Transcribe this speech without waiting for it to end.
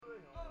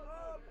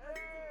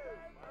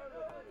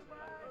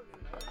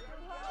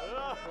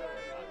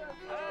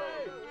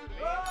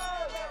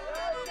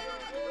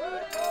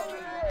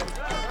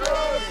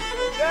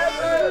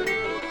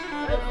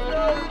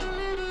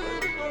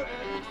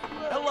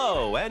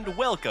and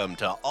welcome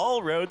to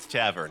All Roads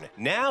Tavern.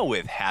 Now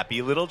with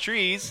happy little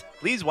trees.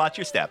 Please watch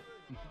your step.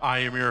 I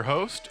am your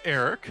host,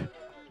 Eric.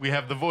 We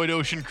have the Void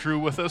Ocean crew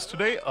with us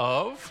today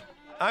of...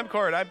 I'm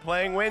Cord. I'm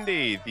playing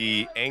Wendy,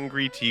 the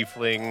angry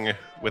tiefling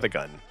with a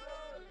gun.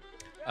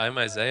 I'm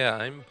Isaiah.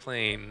 I'm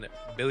playing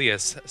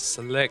Bilius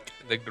Slick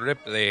the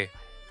Gripply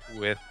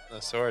with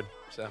a sword.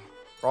 So,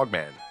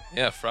 Frogman.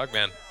 yeah,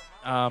 Frogman.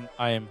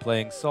 I am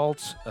playing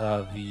Salt,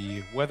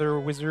 the weather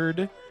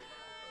wizard,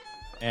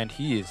 and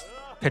he is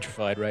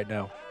petrified right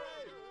now.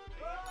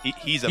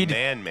 He's a He d-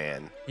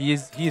 man. He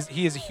is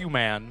a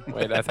human.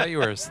 Wait, I thought you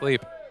were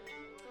asleep.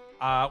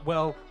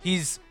 Well,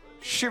 he's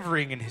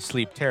shivering in his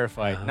sleep,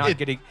 terrified, not It-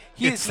 getting.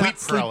 it's sleep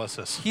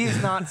paralysis. He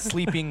is not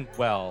sleeping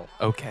well.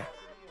 Okay.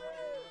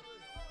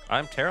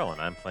 I'm Terrell,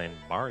 and I'm playing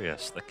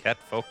Marius, the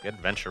Catfolk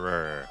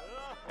Adventurer.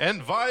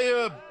 And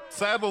via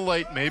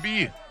satellite,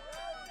 maybe.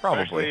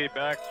 Probably. Especially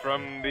back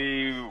from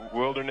the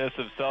wilderness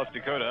of South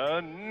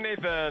Dakota,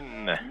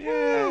 Nathan.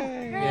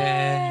 Yay!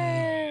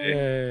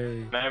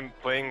 And I'm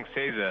playing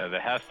Seiza, the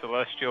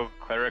half-celestial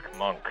cleric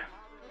monk.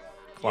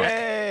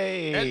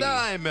 Yay! And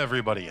I'm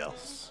everybody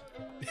else.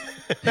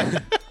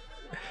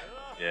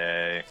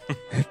 Yay.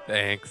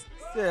 Thanks.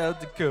 South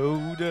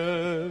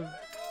Dakota.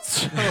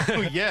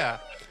 So, yeah.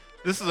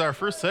 This is our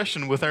first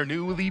session with our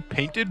newly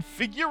painted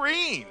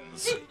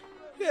figurines.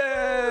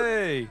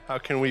 Yay! How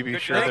can we be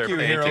sure Thank they're you,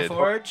 Hero painted?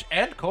 Forge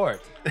and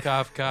Court.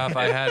 Cough, cough.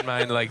 I had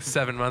mine like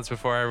 7 months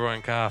before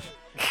everyone coughed.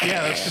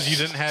 Yeah, that's because you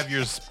didn't have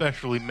yours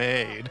specially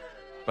made.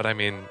 But I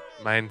mean,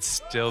 mine's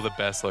still the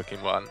best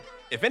looking one.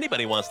 If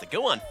anybody wants to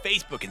go on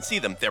Facebook and see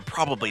them, they're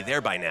probably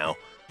there by now.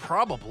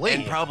 Probably.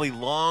 And probably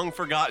long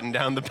forgotten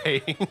down the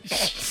page.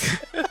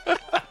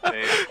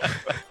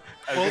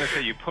 I was going to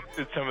say, you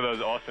posted some of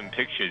those awesome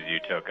pictures you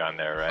took on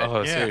there, right?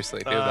 Oh, Yeah. seriously,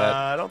 do that.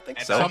 I don't think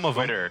And so. Some of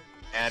them. Twitter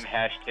and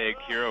hashtag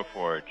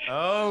HeroForge.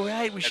 Oh,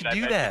 right. We should And I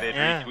do bet that. They'd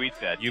Yeah. retweet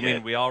that. You shit.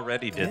 mean we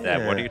already did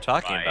that? What are you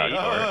talking about,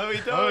 Right. Cord? we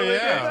totally Oh, yeah.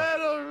 did that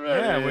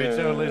already. Yeah, we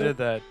totally did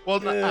that. Well,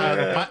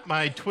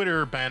 my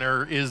Twitter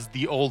banner is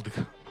the old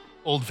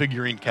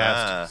figurine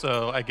cast, Ah.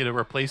 so I get to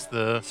replace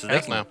the So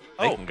cast now.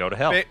 they can go to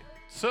hell. Ba-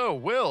 So,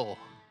 Will,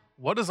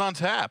 what is on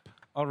tap?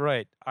 All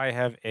right, I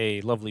have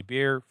a lovely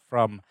beer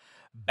from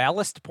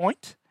Ballast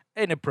Point,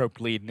 an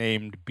appropriately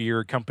named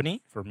beer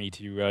company for me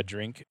to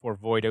drink for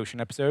Void Ocean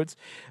episodes.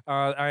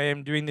 I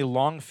am doing the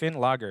Longfin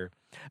Lager.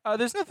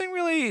 There's nothing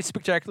really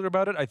spectacular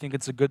about it. I think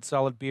it's a good,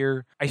 solid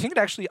beer. I think it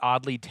actually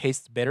oddly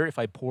tastes better if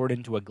I pour it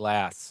into a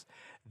glass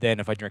than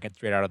if I drink it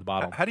straight out of the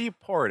bottle. How do you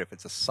pour it if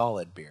it's a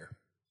solid beer?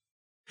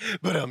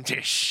 But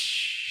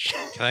tish.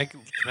 Can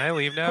I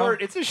leave now?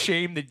 Kurt, it's a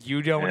shame that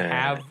you don't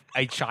have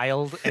a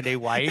child and a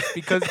wife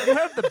because you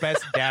have the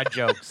best dad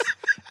jokes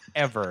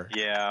ever.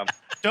 Yeah.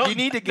 You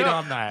need to get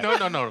on that.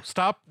 No.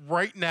 Stop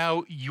right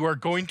now. You are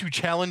going to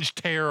challenge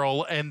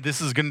Terrell, and this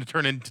is going to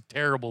turn into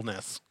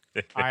terribleness.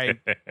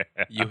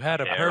 You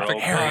had a perfect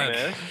Terrible.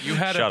 pun. You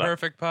had Shut a up.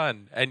 perfect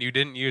pun, and you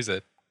didn't use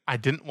it. I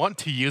didn't want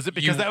to use it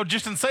because You- that would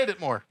just incite it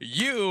more.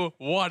 You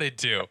wanted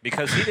to.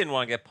 Because he didn't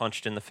want to get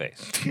punched in the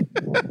face.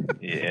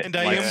 Yeah. And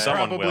I Like am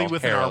someone probably will.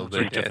 within arm's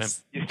Heralded reach of him.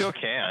 this. You still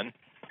can.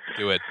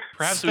 Do it.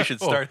 Perhaps we should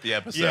start the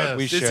episode. Yes.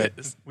 We should.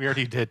 We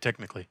already did,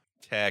 technically.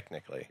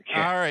 Technically.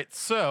 All right,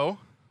 so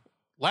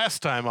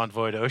last time on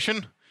Void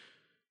Ocean,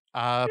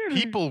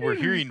 people were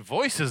hearing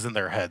voices in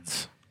their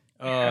heads.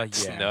 Yeah.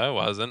 No, I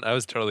wasn't. I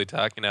was totally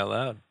talking out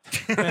loud.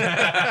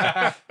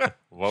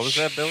 What was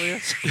that,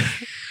 Bilius?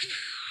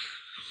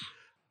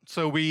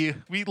 So we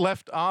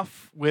left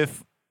off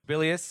with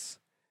Bilius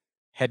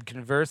had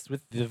conversed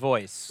with the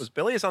voice. Was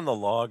Billy's on the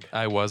log?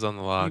 I was on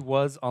the He log.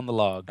 was on the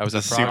log. I was a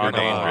This is frog super on the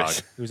log.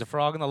 dangerous. He was a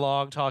frog on the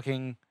log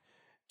talking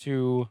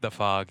to The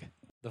fog.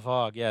 the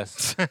fog,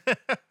 yes.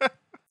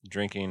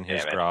 Drinking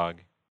his Damn it.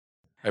 grog.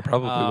 I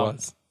probably Um,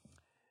 was.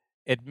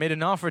 It made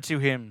an offer to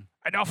him,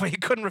 an offer he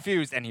couldn't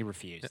refuse, and he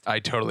refused. I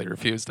totally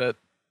refused it.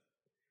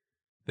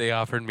 They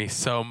offered me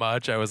so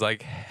much. I was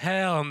like,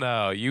 hell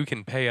no. You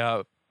can pay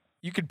up.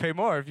 You could pay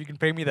more if you can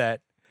pay me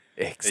that.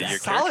 Your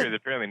character is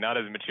apparently not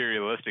as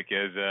materialistic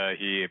as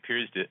he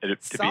appears to be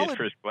at Solid.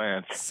 first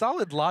glance.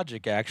 Solid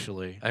logic,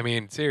 actually. I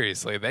mean,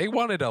 seriously, they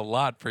wanted a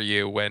lot for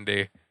you,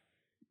 Wendy.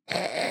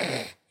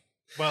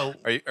 well,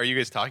 Are you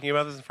guys talking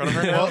about this in front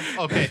of her now?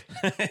 well, okay,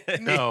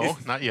 no,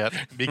 not yet,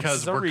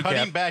 because So we're recap.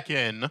 cutting back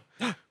in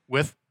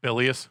with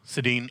Bilius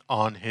sitting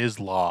on his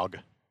log.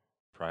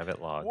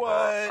 Private log.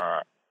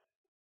 What?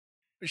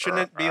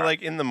 Shouldn't it be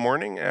like in the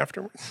morning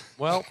afterwards?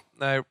 Well,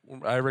 I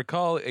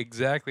recall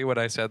exactly what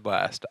I said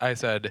last. I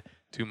said,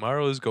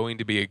 tomorrow is going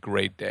to be a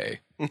great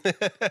day.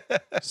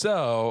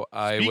 So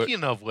I would.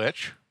 Speaking of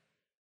which,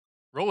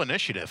 roll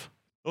initiative,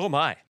 Oh,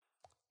 my.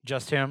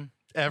 Just him?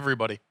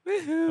 everybody.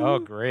 Oh,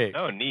 great.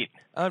 Oh, neat.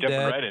 I'm Jumping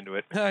dead. right into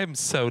it. I'm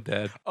so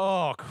dead.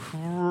 Oh,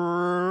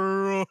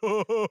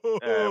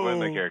 What is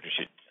my character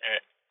sheet?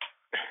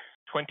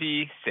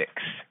 26.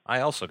 I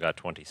also got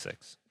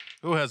 26.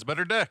 Who has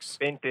better decks?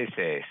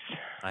 26.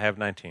 I have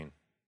 19.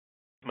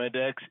 My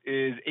dex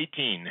is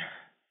 18.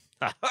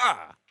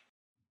 Ha-ha!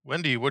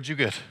 Wendy, what'd you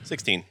get?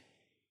 16.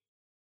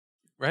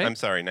 right? I'm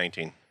sorry,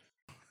 19.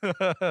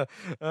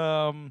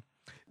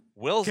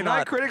 Will's Can I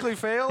not. critically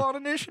fail on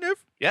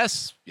initiative?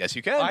 Yes, yes,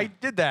 you can. I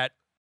did that.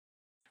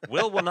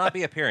 Will not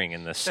be appearing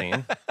in this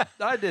scene.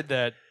 I did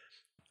that.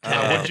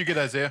 What did you get,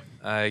 Isaiah?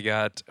 I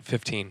got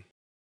 15.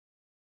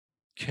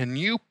 Can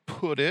you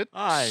put it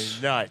I'm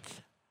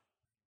nuts.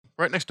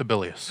 right next to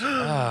Bilius?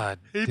 Ah,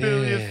 Hey, damn.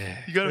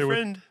 Bilius, you got a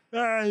friend?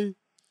 Hi.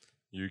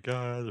 You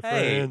got a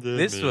Hey, friend in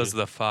this me. was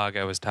the fog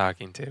I was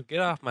talking to. Get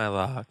off my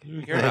log.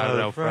 You're not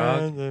no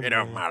frog. Get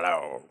off my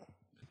lawn.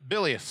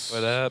 Bilius.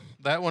 What up?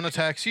 That one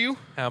attacks you.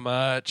 How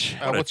much?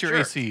 What a What's your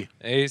jerk. AC?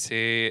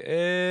 AC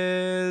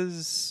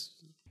is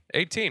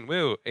 18.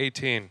 Woo,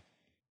 18.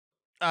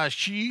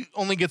 She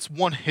only gets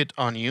one hit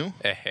on you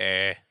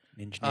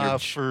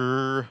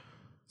for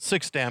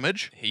 6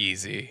 damage.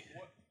 Easy.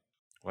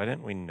 Why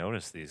didn't we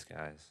notice these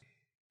guys?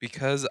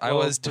 Because I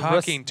Well, was the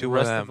talking rest, to the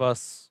rest them. of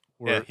us.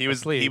 Were Yeah, he was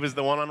asleep.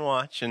 the one on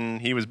watch,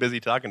 and he was busy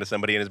talking to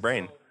somebody in his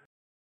brain.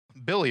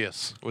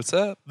 Bilius. What's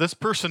up? This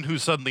person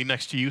who's suddenly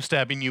next to you,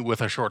 stabbing you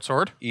with a short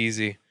sword,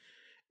 Easy.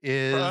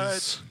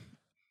 is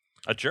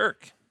A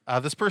jerk.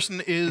 This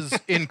person is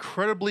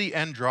incredibly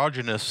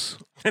androgynous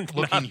looking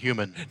not,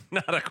 human.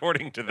 not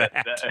according to that.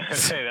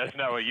 Hey, that's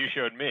not what you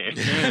showed me.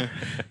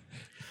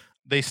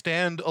 They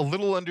stand a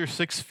little under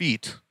 6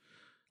 feet.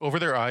 Over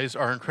their eyes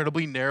are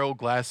incredibly narrow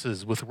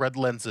glasses with red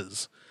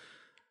lenses.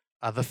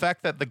 The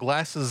fact that the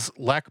glasses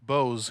lack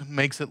bows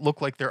makes it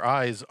look like their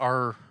eyes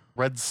are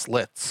red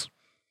slits.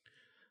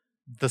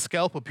 The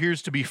scalp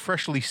appears to be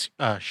freshly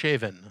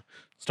shaven.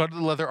 Studded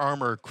leather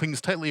armor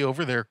clings tightly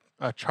over their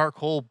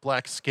charcoal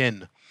black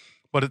skin,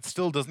 but it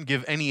still doesn't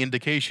give any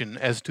indication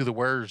as to the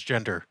wearer's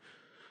gender.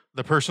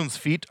 The person's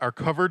feet are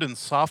covered in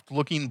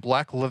soft-looking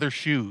black leather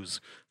shoes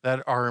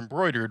that are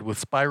embroidered with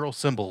spiral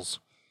symbols.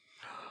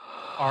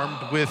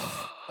 Armed with,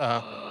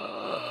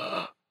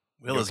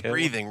 Will is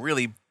breathing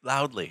really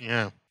loudly.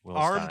 Will's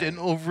armed dying. and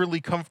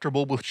overly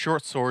comfortable with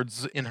short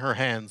swords in her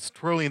hands,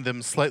 twirling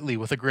them slightly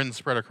with a grin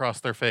spread across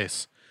their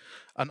face.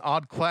 An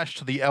odd clash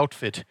to the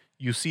outfit.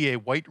 You see a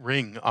white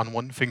ring on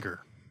one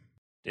finger.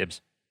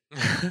 Dibs.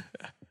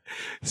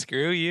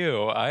 Screw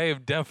you. I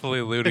am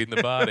definitely looting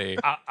the body.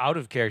 Out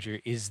of character,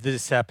 is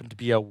this happen to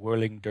be a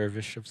whirling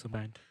dervish of some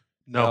kind?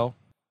 No.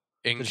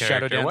 In The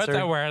shadow character. What the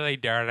dancer? whirly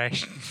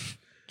darlish?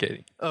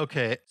 Kidding.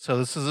 Okay, so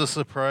this is a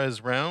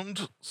surprise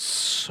round.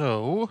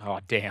 So Oh,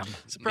 damn.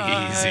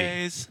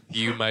 Easy.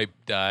 You might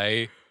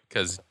die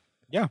because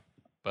Yeah.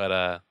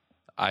 but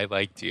I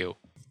liked you.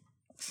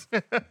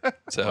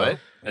 So What?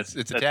 It's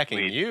attacking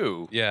sweet.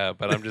 you. yeah,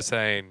 but I'm just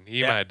saying he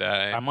Yeah, might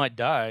die. I might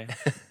die.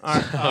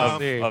 um,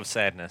 See. Of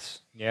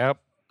sadness. Yep.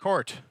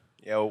 Court,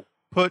 Yo.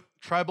 put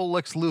tribal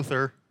Lex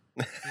Luthor.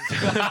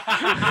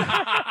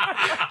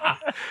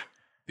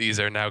 These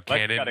are now Lex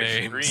canon got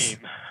names.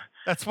 extreme.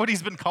 That's what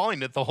he's been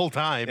calling it the whole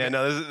time. Yeah,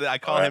 no, I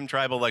call him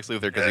Tribal Lex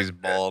Luthor because he's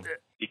bald.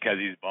 Because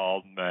he's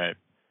bald, but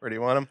Where do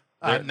you want him?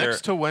 They're-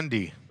 Next to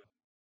Wendy.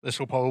 This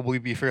will probably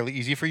be fairly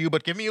easy for you,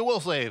 but give me a will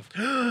save.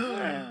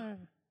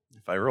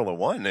 If I roll a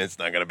 1, it's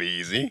not going to be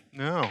easy.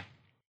 No.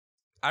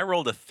 I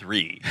rolled a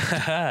 3.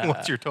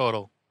 What's your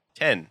total?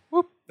 10.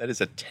 That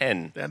is a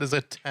 10. That is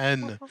a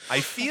 10. I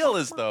feel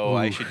as though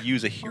I should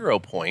use a hero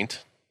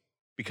point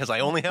because I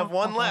only have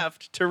 1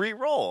 left to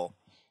re-roll.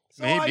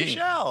 So I Maybe.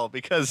 shall,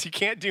 because you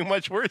can't do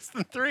much worse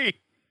than 3.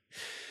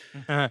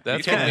 That's You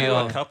what can we do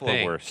all a couple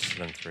think. of worse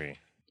than 3.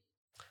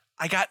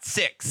 I got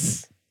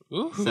 6.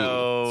 Ooh.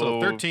 So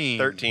 13.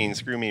 13.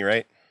 Screw me,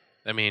 right?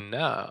 I mean,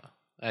 no,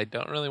 I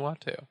don't really want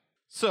to.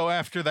 So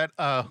after that,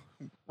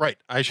 right,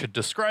 I should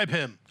describe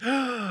him.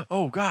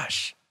 Oh,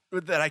 gosh.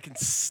 That I can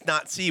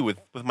not see with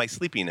my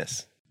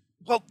sleepiness.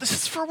 Well, this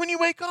is for when you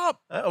wake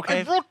up. Okay.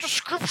 I wrote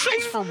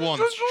descriptions for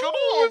once. Shut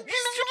up.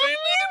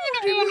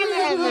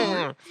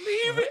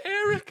 Leave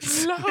Eric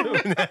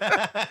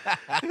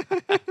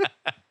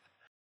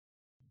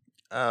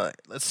alone.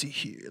 Let's see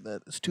here.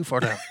 That is too far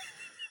down.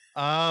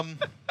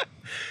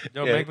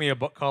 Don't Yeah. make me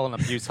call an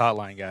abuse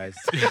hotline, guys.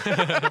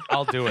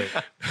 I'll do it.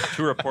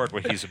 To report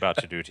what he's about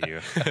to do to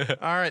you.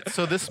 All right,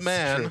 so this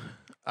man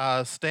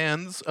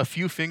stands a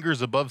few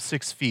fingers above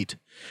 6 feet.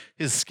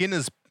 His skin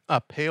is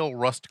a pale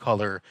rust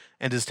color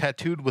and is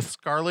tattooed with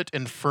scarlet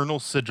infernal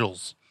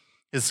sigils.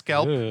 His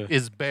scalp Ugh.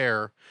 is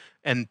bare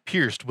and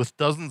pierced with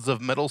dozens of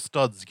metal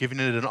studs, giving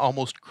it an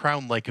almost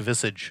crown-like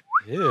visage.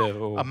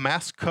 Ew. A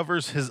mask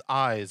covers his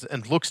eyes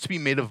and looks to be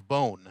made of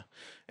bone,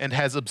 and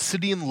has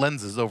obsidian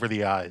lenses over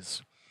the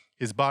eyes.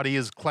 His body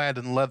is clad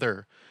in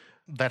leather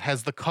that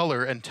has the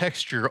color and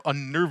texture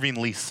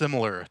unnervingly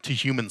similar to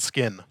human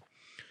skin.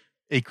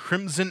 A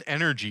crimson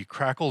energy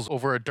crackles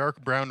over a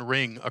dark brown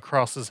ring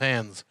across his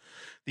hands.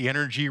 The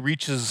energy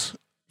reaches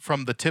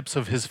from the tips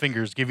of his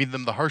fingers, giving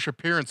them the harsh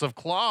appearance of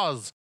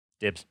claws.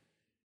 Dibs.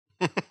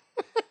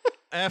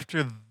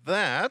 After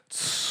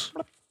that,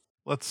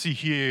 let's see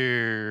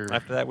here.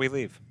 After that, we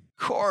leave.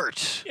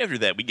 Court. After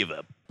that, we give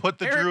up. Put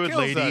the Eric druid kills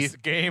lady us.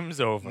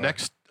 Game's over.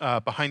 next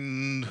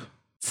behind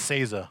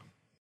Seiza.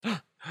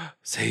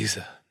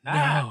 Caesar.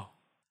 No.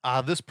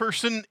 This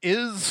person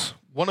is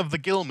one of the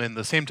Gilman,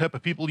 the same type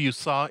of people you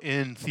saw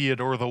in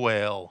Theodore the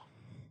Whale.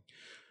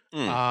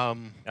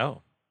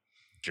 Oh,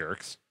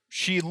 jerks.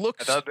 She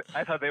looks...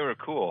 I thought they were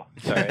cool.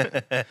 Sorry.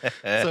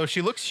 So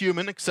she looks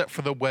human, except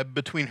for the web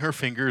between her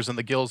fingers and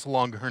the gills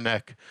along her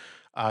neck.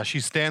 She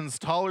stands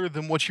taller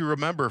than what you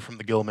remember from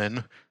the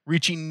Gilman,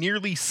 reaching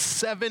nearly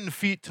 7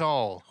 feet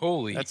tall.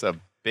 Holy. That's a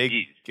big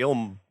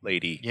Gilm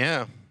lady.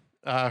 Yeah.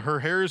 Her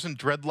hair is in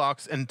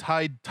dreadlocks and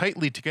tied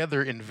tightly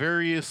together in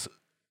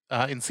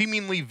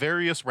seemingly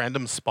various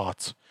random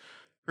spots.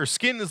 Her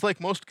skin is like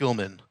most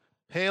Gilman,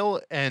 pale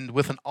and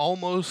with an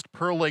almost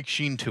pearl-like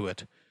sheen to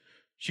it.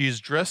 She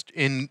is dressed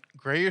in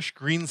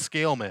grayish-green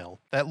scale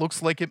mail that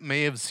looks like it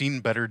may have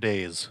seen better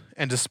days,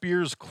 and a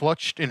spear is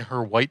clutched in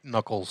her white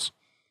knuckles.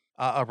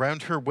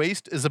 Around her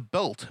waist is a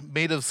belt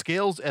made of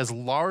scales as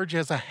large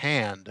as a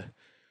hand.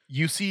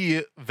 You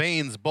see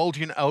veins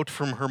bulging out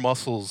from her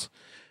muscles,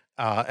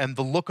 and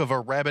the look of a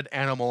rabid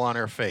animal on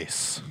her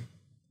face.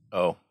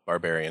 Oh,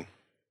 barbarian.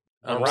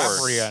 I'm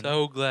Barbarian.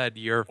 so glad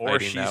you're Or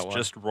fighting she's that one.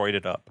 just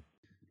roided up.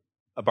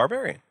 A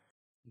barbarian.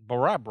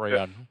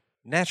 Barabrian.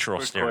 Natural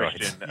Quick steroids.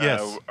 question.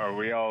 Yes. Are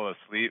we all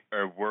asleep,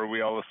 or were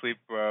we all asleep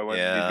when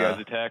Yeah. these guys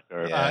attacked?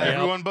 Or? Yeah.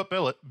 Everyone but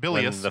When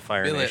Bilius. the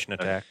Fire Billet. Nation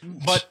attacked.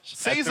 But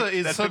Seiza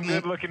is That's suddenly...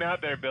 good looking out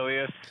there,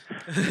 Bilius.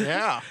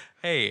 Yeah,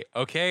 Hey,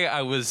 okay,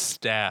 I was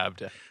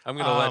stabbed. I'm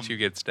going to let you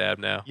get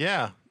stabbed now.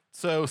 yeah.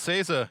 So,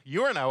 Seiza,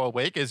 you are now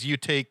awake as you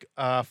take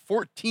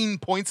 14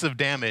 points of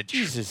damage.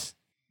 Jesus.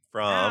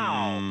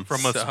 From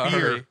From a Sorry.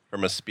 spear.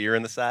 from a spear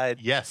in the side.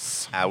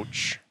 Yes.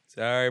 Ouch.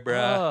 Sorry,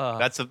 bruh.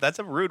 That's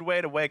a rude way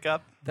to wake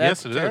up.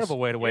 That's Yes, it a is. terrible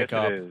way to wake yes,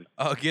 up. It is.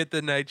 I'll get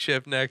the night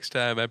shift next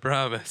time, I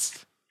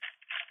promise.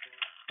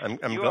 I'm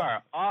You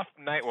are off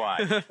night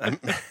watch.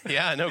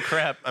 yeah, no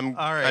crap. All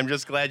right. I'm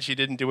just glad she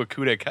didn't do a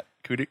coup de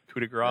grace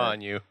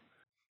on you.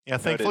 Yeah,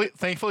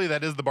 thankfully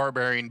that is the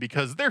barbarian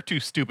because they're too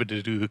stupid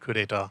to do the coup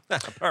d'etat.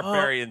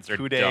 Barbarians are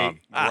Coup de dumb.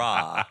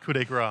 gras. Coup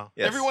de grace.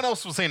 Yes. Everyone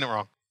else was saying it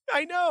wrong.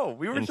 I know.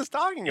 We were just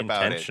talking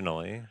about it.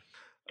 Intentionally.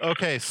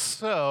 Okay,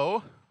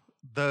 so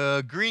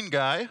the green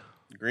guy.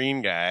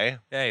 Green guy.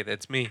 Hey,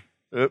 that's me.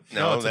 Oop,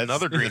 No, no, it's that's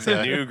another green it's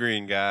guy. a new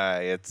green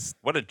guy. It's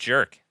What a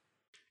jerk.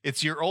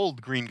 It's your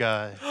old green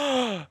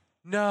guy.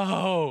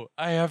 No,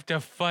 I have to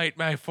fight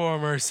my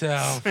former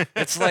self.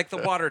 It's like the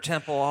water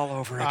temple all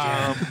over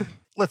again.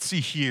 Let's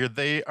see here.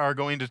 They are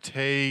going to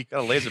take. got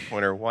a laser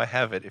pointer. Why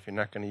have it if you're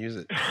not going to use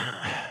it?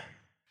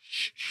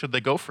 Should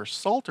they go for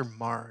Salt or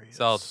Marius?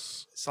 Salt.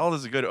 Salt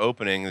is a good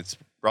opening. It's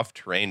rough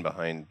terrain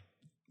behind.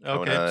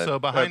 Okay, Kona, so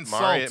but behind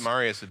Salt.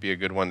 Marius would be a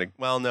good one to.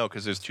 Well, no,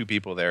 because there's 2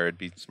 people there. It'd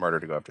be smarter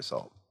to go after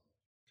Salt.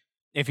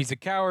 If he's a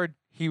coward,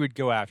 he would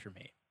go after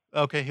me.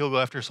 Okay, he'll go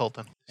after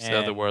Sultan. So the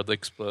And world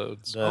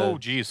explodes. Oh,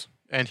 geez.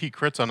 And he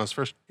crits on his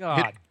first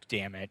God hit.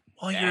 damn it.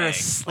 While Dang. you're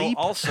asleep.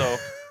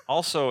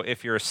 Also,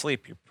 if you're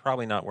asleep, you're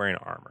probably not wearing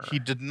armor. He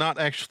did not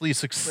actually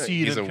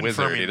succeed He's in a wizard.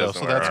 confirming, He though,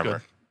 doesn't so wear that's armor.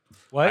 good.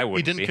 What? I He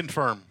wouldn't didn't be.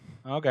 confirm.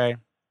 Okay.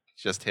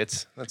 Just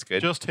hits. That's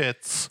good. Just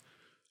hits.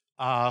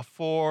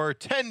 For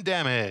 10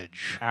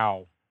 damage.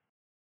 Ow.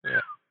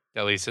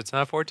 At least it's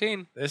not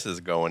 14. This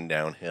is going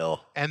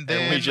downhill. And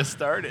then And we just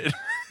started.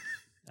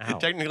 Ow.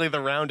 Technically,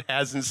 the round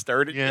hasn't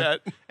started Yeah.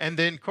 yet. And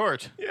then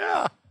Court.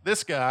 Yeah.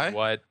 This guy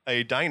What?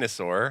 A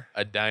dinosaur.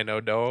 A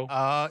dino doe?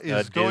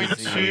 is A going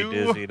dizzy, to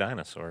dizzy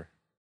dinosaur.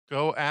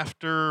 go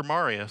after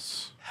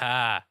Marius.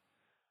 Ha.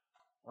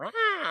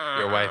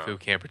 Your waifu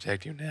can't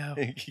protect you now.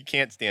 He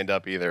can't stand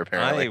up either,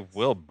 apparently. I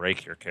will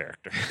break your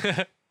character.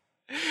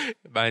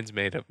 Mine's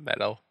made of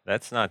metal.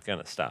 That's not going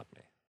to stop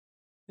me.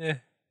 Yeah.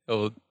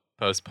 It'll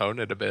postpone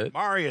it a bit.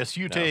 Marius,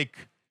 you No.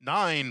 take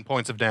 9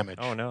 points of damage.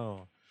 Oh,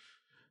 no.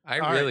 I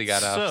All really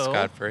right, got off so-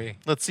 scot free.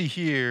 Let's see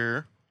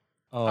here.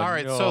 Oh, All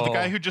right, so the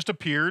guy who just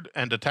appeared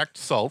and attacked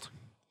Salt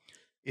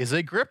is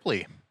a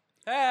Gripply.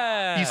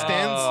 He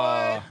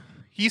stands.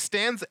 He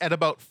stands at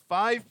about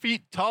 5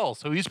 feet tall,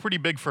 so he's pretty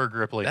big for a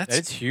Gripply.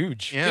 That's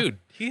huge. Yeah. Dude,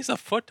 he's a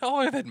foot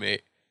taller than me.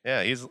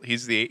 Yeah, he's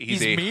He's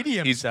a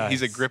medium He's a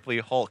size. Gripply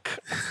Hulk.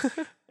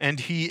 And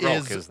he Grok,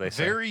 is as they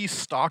say. very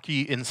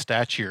stocky in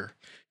stature.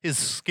 His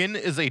skin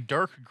is a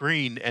dark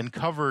green and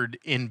covered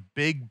in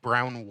big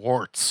brown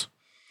warts.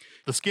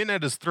 The skin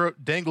at his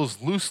throat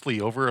dangles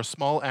loosely over a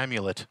small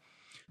amulet.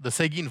 The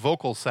sagging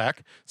vocal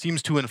sac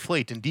seems to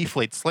inflate and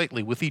deflate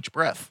slightly with each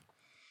breath.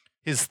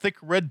 His thick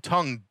red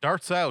tongue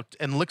darts out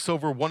and licks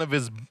over one of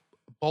his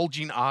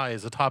bulging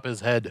eyes atop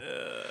his head.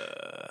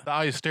 The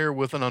eyes stare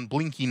with an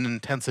unblinking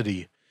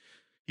intensity.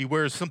 He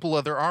wears simple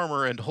leather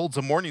armor and holds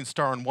a morning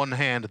star in one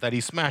hand that he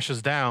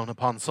smashes down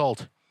upon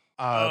Salt.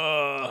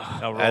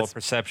 I'll roll a That's-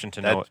 perception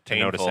to, that's to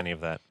notice painful. any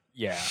of that.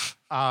 Yeah.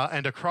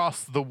 And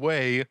across the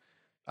way,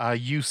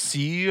 you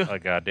see A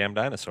goddamn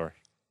dinosaur.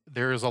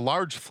 there is a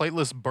large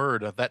flightless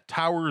bird that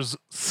towers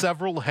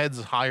several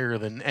heads higher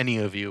than any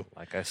of you.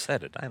 Like I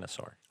said, a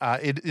dinosaur.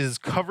 It is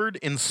covered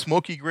in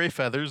smoky gray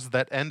feathers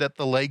that end at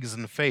the legs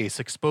and face,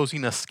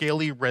 exposing a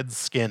scaly red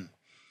skin.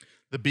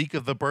 The beak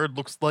of the bird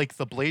looks like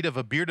the blade of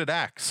a bearded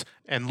axe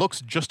and looks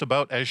just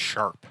about as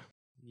sharp.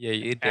 Yeah,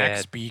 you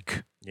Axe dad.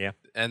 beak. Yeah.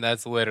 And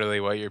that's literally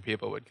what your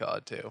people would call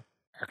it too.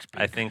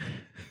 I think,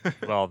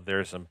 well,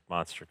 there's a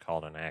monster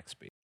called an axe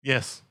beak.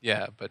 Yes.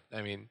 Yeah, but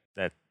I mean,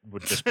 That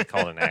would just be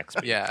called an axe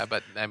beak. yeah,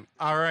 but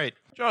All right.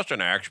 Just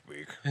an axe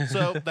beak.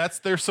 So that's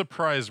their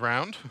surprise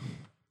round.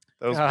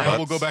 Those Now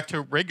we'll butts. go back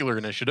to regular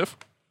initiative.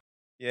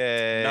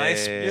 Yay.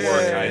 Nice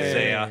work,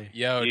 Isaiah.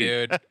 yo,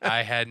 dude,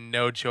 I had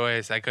no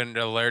choice. I couldn't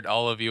alert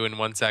all of you in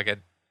 1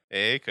 second.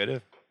 Hey, could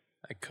have.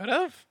 I could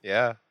have.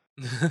 Yeah.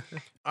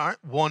 All right.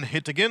 1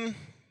 hit again.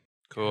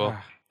 Cool.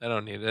 I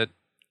don't need it.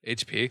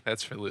 HP,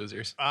 that's for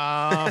losers.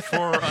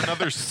 For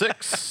another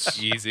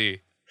 6.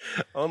 Easy.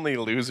 Only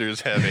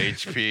losers have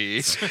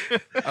HP.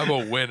 I'm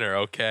a winner,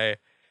 okay?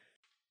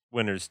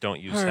 Winners don't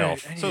use All right,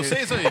 health. I need So, to-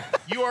 Seiza,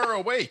 you are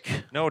awake.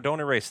 No, don't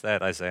erase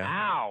that, Isaiah.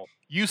 Ow!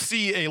 You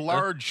see a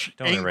large,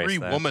 Don't erase angry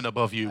that. woman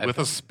above you I've with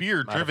a been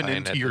spear driven modifying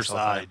into it your this whole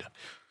time.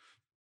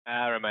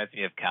 side. Reminds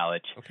me of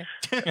college.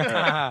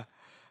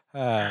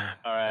 Ah,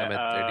 All right. I'm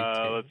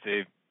at 32. Let's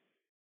see.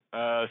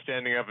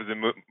 Standing up is a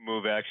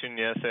move action,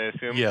 yes, I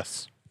assume?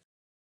 Yes.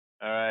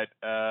 All right.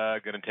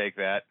 Gonna take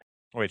that.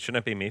 Wait,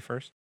 shouldn't it be me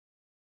first?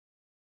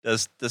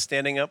 Does the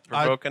standing up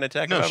provoke an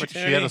attack No, of she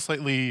opportunity? had a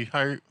slightly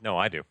higher. No,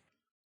 I do.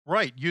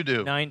 Right, you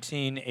do.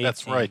 19, 18.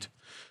 That's right.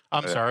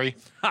 I'm sorry.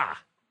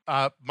 Ha!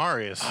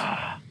 Marius,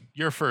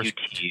 you're You first.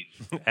 tease.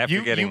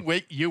 After getting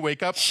You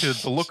wake up to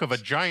the look of a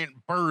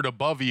giant bird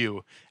above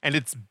you, and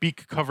its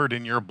beak covered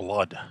in your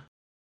blood.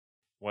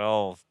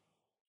 well,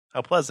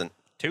 How pleasant.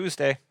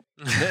 Tuesday.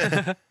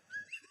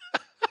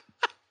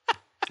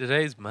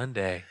 Today's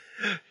Monday.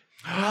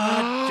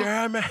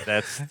 Damn it.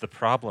 That's the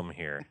problem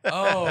here.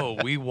 Oh,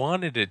 we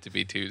wanted it to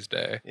be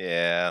Tuesday.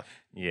 Yeah.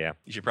 Yeah,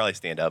 You should probably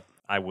stand up.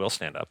 I will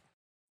stand up.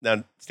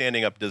 Now,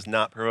 standing up does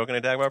not provoke an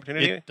attack of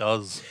opportunity. It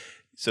does.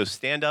 So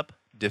stand up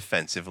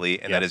defensively,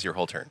 and Yep. that is your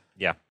whole turn.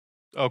 Yeah.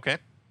 Okay.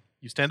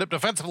 You stand up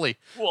defensively.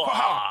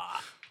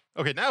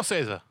 Okay, now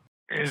Seiza.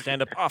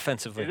 Stand up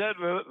offensively. Is that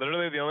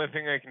literally the only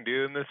thing I can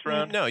do in this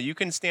round? No, you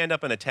can stand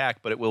up and attack,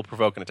 but it will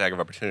provoke an attack of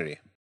opportunity.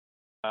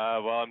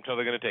 Well, I'm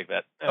totally gonna take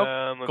that.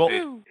 Oh, Let's cool.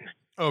 see.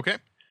 Okay.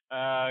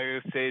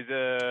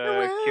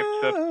 Seiza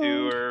kips up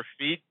to her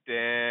feet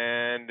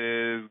And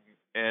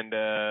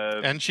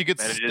she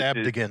gets manages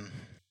stabbed to- again.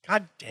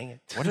 God dang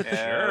it. What a let's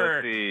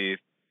jerk. see.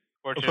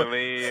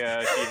 Fortunately,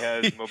 she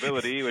has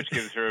mobility, which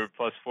gives her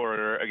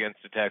 +4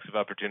 against attacks of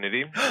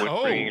opportunity, which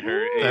Oh, bringing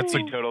her that's a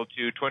total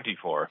to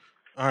 24.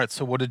 All right,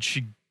 so what did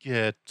she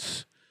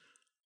get?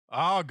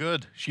 Ah,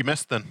 good. She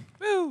missed then.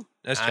 Woo!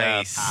 Nice job.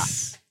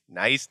 Nice.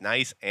 Nice,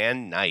 nice,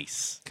 and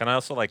nice. Can I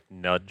also like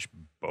nudge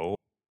Bo,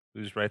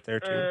 who's right there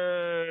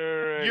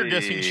too? You're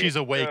guessing she's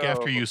awake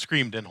after you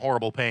screamed in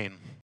horrible pain.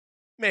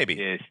 Maybe.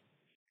 Yes.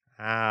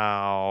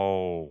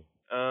 Ow.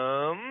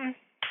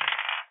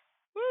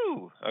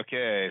 Woo.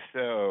 Okay,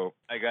 so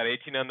I got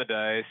 18 on the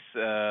dice,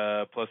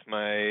 plus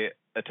my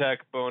attack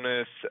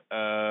bonus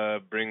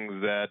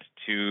brings that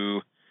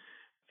to,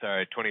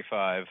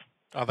 25.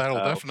 Oh, that'll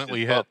which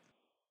definitely is hit.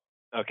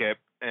 Okay,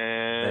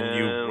 and Then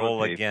you roll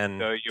let's see. again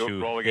So you to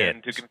roll again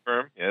hit. to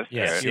confirm. Yes.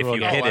 Yes, all right. you If roll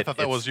you again. hit Oh, I it, thought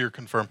that was it's- your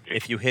confirm.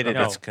 If you hit it,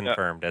 No. it's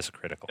confirmed as a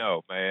critical.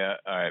 No, my all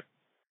right.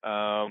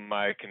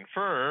 My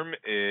confirm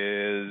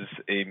is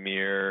a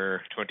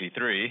mere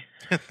 23.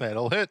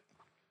 That'll hit.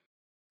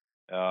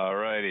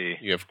 Alrighty.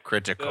 You have So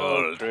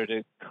critical.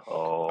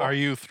 critical. Are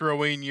you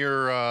throwing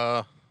your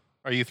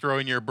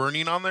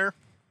burning on there?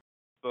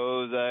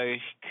 Suppose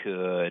I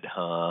could,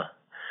 huh?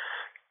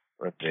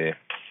 Let's see.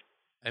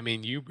 I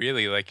mean, you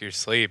really like your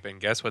sleep, and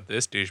guess what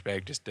this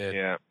douchebag just did?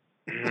 Yeah.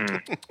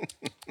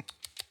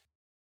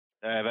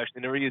 I've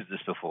actually never used this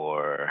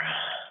before.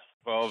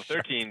 12,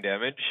 13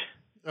 damage.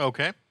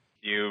 Okay.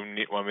 You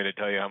want me to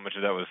tell you how much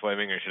of that was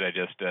flaming, or should I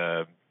just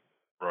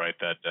write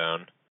that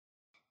down?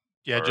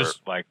 Yeah, Or,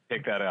 just like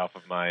take that off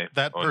of my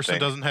that own person thing?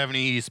 doesn't have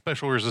any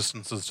special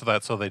resistances to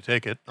that, so they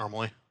take it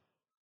normally.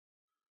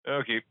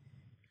 Okay.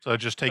 So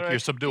just take your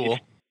Alright. subdual.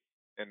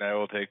 And I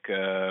will take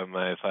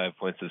my 5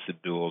 points of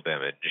subdual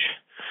damage.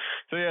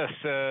 So yes,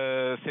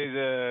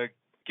 Seiza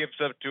skips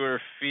up to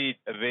her feet,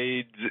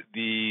 evades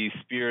the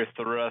spear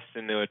thrust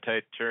into a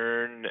tight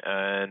turn,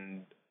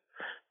 and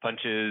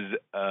punches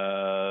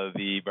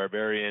the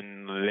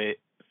barbarian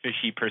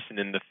fishy person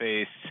in the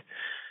face.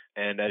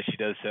 And as she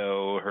does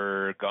so,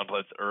 her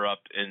gauntlets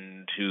erupt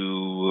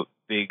into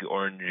big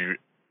orange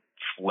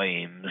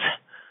flames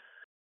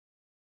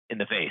in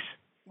the face.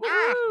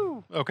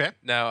 Okay.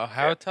 Now,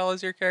 how tall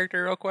is your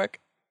character, real quick?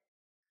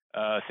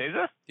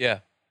 Seiza? Yeah.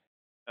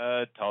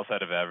 Tall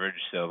side of average,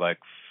 so like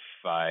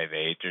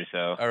 5'8" or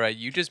so. All right,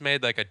 you just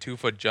made like a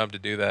 2-foot jump to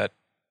do that.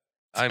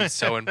 I'm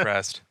so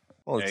impressed.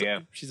 Well, There you go.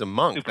 she's a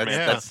monk.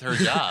 Superman. That's her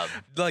job.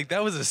 Like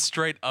that was a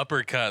straight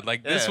uppercut.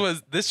 Like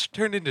this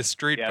turned into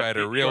Street Yeah,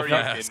 Fighter sure real you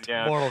can, fast.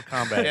 yeah. Mortal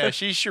Kombat. Yeah,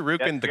 she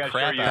shurikened the Yeah,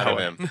 crap sure you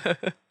out of can.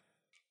 him.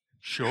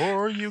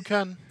 Sure you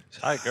can.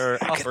 Tiger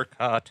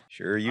uppercut.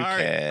 Sure you All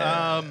right,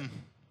 can.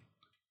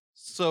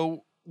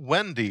 So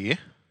Wendy,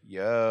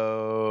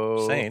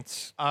 Yo.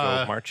 Saints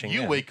go marching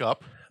you in. wake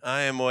up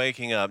I am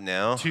waking up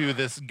now. to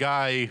this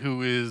guy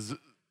who is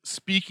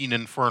speaking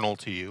infernal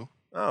to you.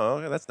 Oh,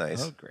 okay, that's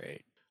nice. Oh,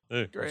 great.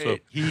 Hey,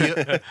 Great.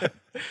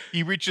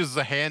 He reaches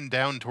a hand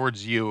down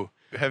towards you.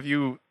 Have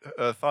you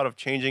thought of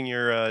changing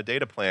your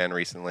data plan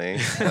recently?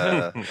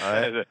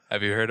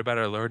 Have you heard about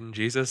our Lord and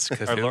Jesus?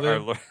 Our, Lo-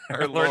 Cthulhu?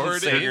 our Lord and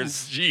Lord Savior,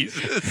 is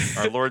Jesus.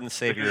 our Lord and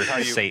Savior, How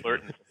you Satan.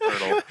 flirt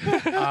in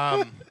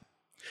Infernal.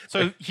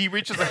 So he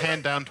reaches a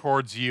hand down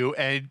towards you,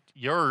 and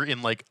you're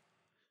in like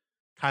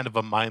kind of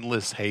a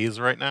mindless haze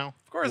right now.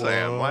 Of course I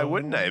am. Why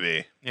wouldn't I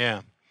be?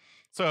 Yeah.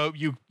 So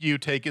you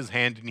take his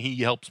hand, and he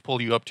helps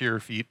pull you up to your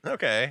feet.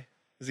 Okay.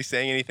 Is he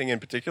saying anything in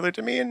particular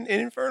to me in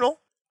Infernal?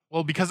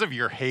 Well, because of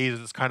your haze,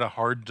 it's kind of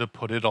hard to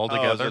put it all Oh,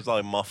 together. so it's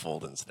all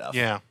muffled and stuff.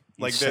 Yeah.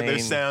 Like He's there's saying-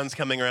 sounds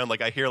coming around.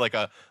 Like I hear like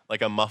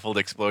a muffled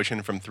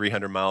explosion from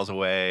 300 miles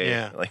away.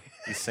 Yeah. Like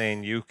He's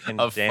saying you can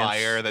a dance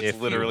fire that's if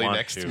you literally want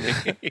next to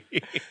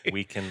me.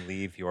 We can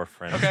leave your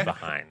friends Okay.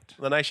 behind.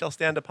 Then I shall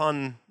stand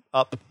upon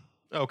up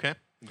Okay.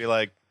 and be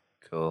like,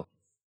 cool.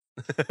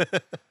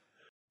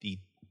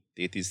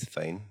 That is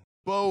fine.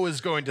 Bo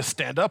is going to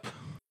stand up,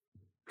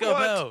 Go, What?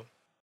 Bo.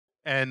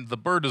 and the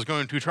bird is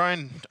going to try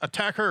and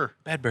attack her,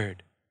 Bad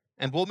bird.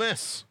 and will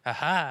miss.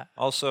 Haha.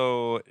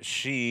 Also,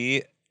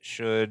 she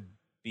should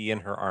be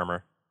in her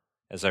armor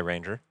as a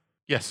ranger,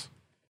 Yes.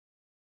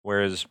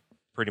 whereas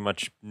pretty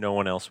much no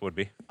one else would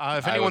be. If I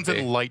would anyone's in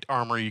be. light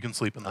armor, you can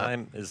sleep in that.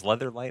 Is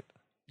leather light?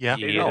 Yeah.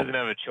 He Yeah. doesn't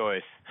have a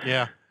choice.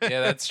 Yeah.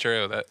 Yeah, that's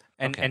true. That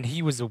And Okay. and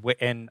he was away.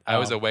 And I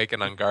was awake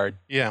and on guard.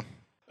 Yeah.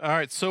 All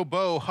right. So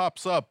Bo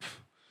hops up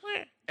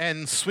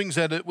and swings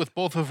at it with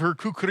both of her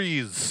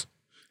kukris.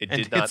 It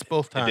And did not hits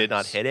both It did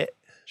not times. hit it.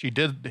 She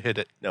did hit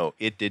it. No,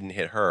 it didn't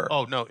hit her.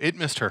 Oh no, it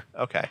missed her.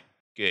 Okay.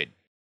 Good.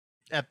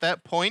 At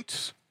that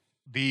point,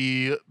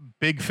 the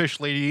big fish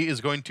lady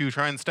is going to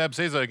try and stab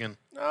Seiza again.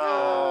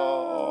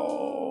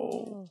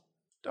 No.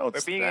 Don't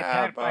We're being stab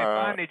attacked by her.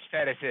 bondage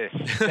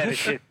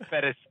fetishists.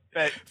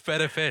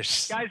 Feta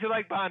fish. Guys who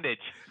like bondage.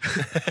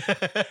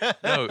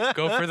 No,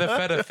 go for the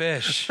feta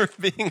fish. For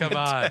being Come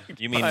on. attacked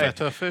You mean by-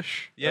 Feta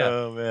fish. Yeah.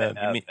 Oh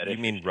man. you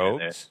mean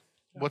rogues?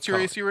 What's your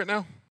AC right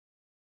now?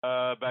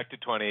 Back to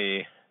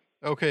 20.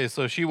 Okay,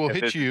 so she will If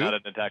hit this is you, not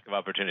an attack of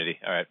opportunity.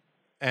 All right.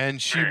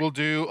 and she will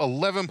do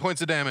 11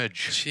 points of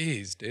damage.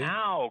 Jeez, dude.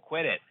 Ow,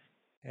 quit it.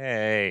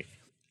 Hey,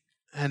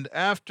 And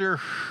after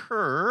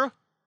her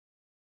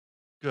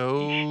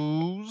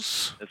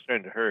goes That's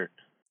starting to hurt.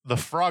 the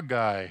frog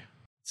guy.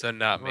 So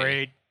not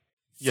me.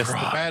 Yes, the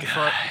bad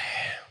frog.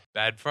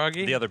 Bad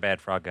froggy? the other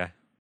bad frog guy.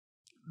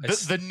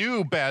 The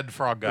new bad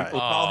frog guy.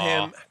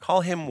 We'll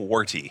call him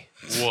Warty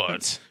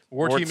What?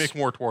 Warty Warts.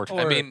 McWartwart.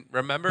 I mean,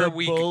 remember the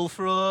we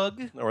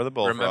bullfrog. or the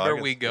bullfrog.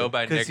 remember we go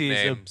by Because he's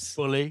a nicknames.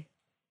 bully.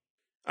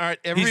 All right,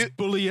 He's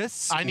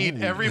bullious. I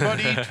need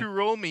everybody to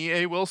roll me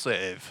a will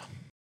save.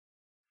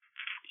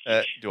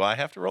 Do I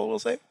have to roll a will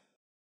save?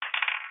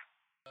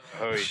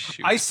 Oh,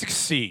 Shoot. I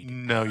succeed.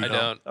 No, you I don't.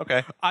 don't.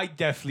 Okay. I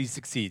definitely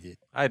succeeded.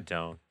 I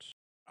don't.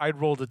 I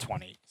rolled a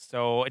 20,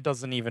 so it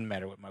doesn't even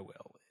matter what my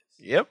will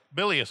is. Yep.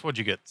 Bilius, what'd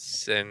you get?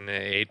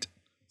 Senate.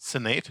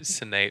 Senate?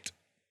 Senate.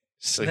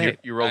 So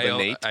you rolled a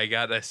Nate. I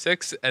got a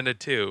 6 and a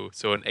 2,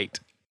 so an 8.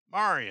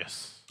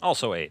 Marius.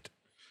 Also 8.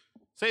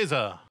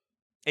 Seiza.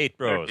 8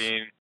 bros.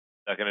 13.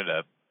 Sucking it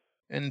up.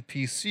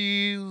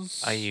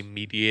 NPCs. I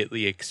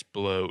immediately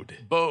explode.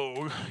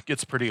 Bo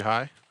gets pretty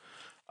high.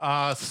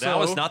 So, That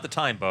was not the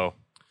time, Bo.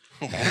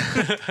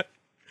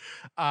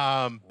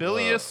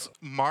 Bilius,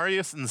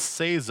 Marius, and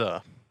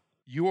Seiza,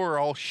 you are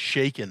all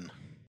shaken.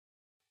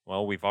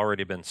 Well, we've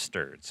already been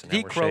stirred, so now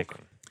He we're croak.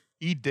 shaking.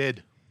 He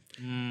did.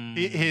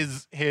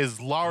 Mm.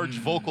 His large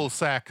vocal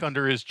sac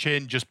under his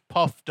chin just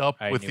puffed up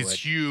I with knew his it.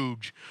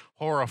 huge,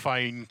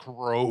 horrifying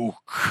croak.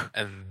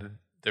 And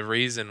the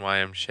reason why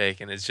I'm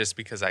shaking is just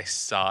because I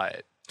saw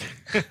it.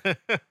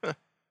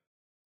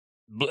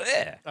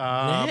 Bleh.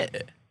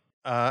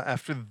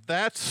 After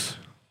that,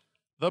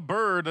 the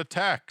bird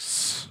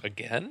attacks.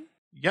 Again?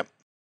 Yep.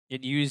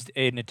 It used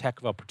an attack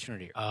of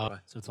opportunity, Oh.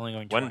 so it's only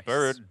going When twice.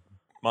 bird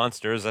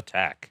monsters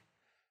attack.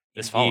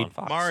 This Indeed. fallen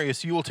fox.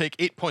 Marius, you will take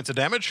 8 points of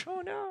damage.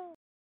 Oh no.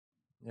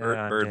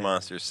 Bird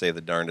monsters say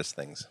the darndest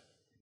things.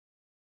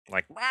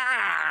 Like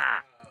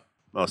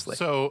Mostly.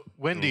 So,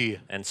 Wendy,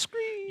 and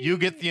scream. you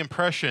get the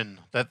impression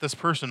that this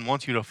person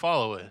wants you to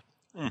follow it.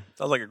 Sounds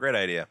like a great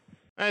idea.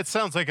 It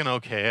sounds like an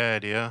okay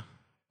idea,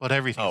 but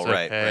everything's Oh,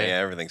 right. okay. Right. Yeah,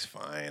 everything's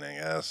fine, I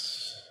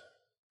guess.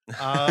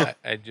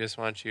 I just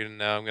want you to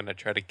know I'm going to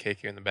try to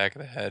kick you in the back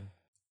of the head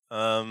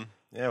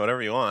Yeah,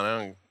 whatever you want. I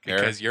don't care.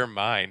 because you're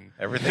mine.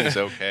 Everything's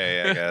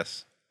okay, I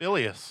guess.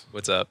 Bilius,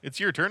 What's up? it's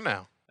your turn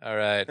now. All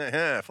right.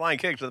 Flying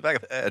kick to the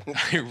back of the head.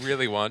 I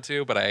really want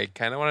to, but I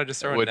kind of want to just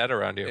throw It would- a net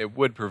around you. It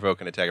would provoke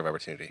an attack of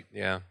opportunity.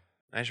 Yeah.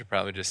 I should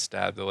probably just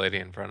stab the lady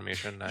in front of me,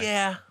 shouldn't I?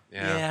 Yeah.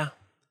 Yeah.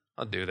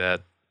 I'll do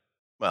that.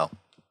 Well,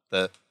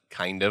 the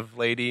kind of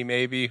lady,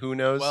 maybe. Who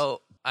knows?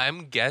 Well,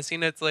 I'm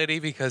guessing it's lady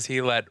because he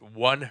let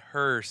one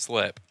her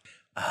slip.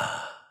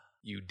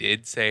 You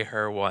did say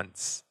her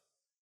once.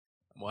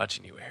 I'm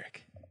watching you,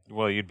 Eric.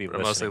 Well, you'd be But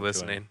I'm mostly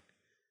listening.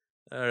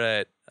 listening. All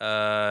right.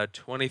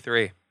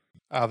 23.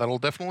 That'll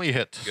definitely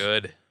hit.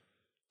 Good.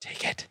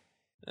 Take it.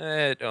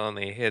 It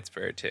only hits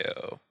for 2.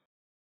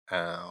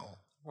 Ow.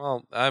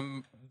 Well,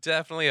 I'm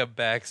definitely a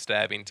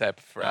backstabbing type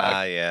of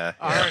frog. Yeah.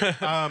 All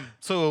right.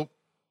 So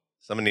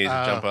Someone needs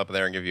to jump up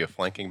there and give you a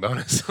flanking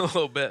bonus. A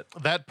little bit.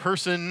 that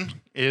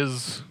person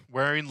is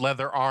wearing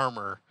leather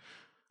armor,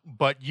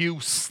 but you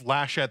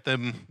slash at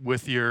them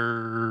with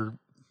your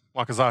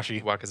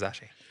wakizashi,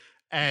 Wakizashi.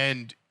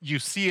 and you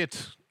see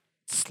it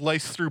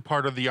slice through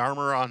part of the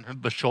armor on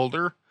the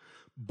shoulder,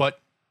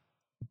 but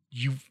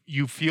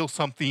you feel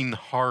something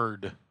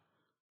hard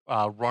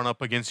run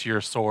up against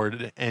your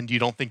sword, and you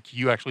don't think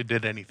you actually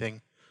did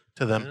anything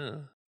to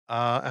them.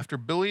 After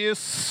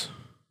Bilius,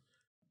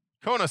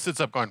 Kona sits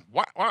up going,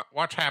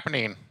 what's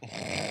happening?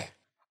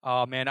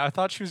 Oh man, I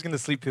thought she was gonna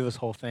sleep through this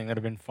whole thing.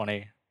 That'd have been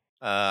funny.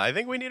 I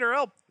think we need her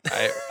help.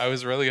 I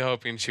was really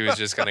hoping she was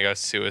just going to go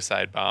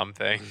suicide bomb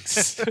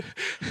things.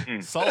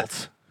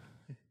 Salt,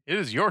 it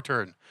is your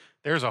turn.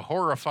 There's a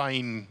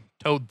horrifying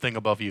toad thing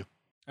above you.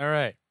 All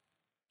right,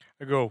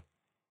 I go.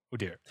 Oh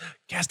dear.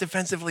 Cast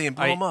defensively and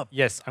blow him up.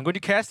 Yes, I'm going to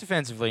cast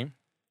defensively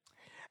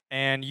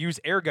and use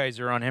Air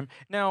Geyser on him.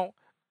 Now,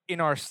 in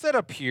our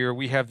setup here,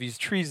 we have these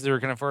trees that are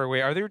kind of far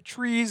away. Are there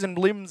trees and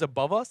limbs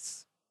above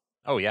us?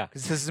 Oh, yeah.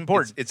 Because this is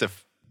important. It's a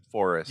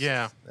forest.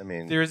 Yeah. I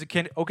mean, There is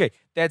a okay,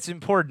 that's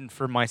important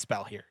for my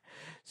spell here.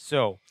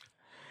 So,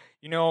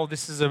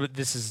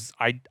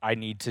 I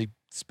need to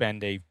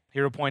spend a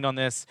hero point on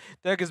this.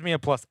 That gives me a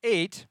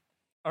 +8.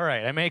 All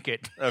right, I make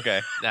it.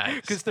 okay.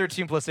 Nice. Because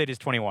 13 + 8 is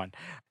 21.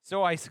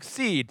 So I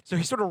succeed. So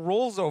he sort of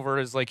rolls over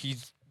as like he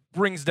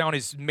brings down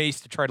his mace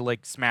to try to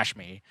like smash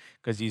me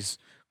because he's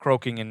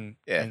croaking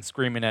and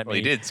screaming at Well, me.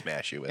 he did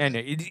smash you with And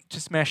it. to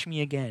smash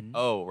me again.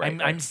 Oh,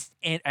 right.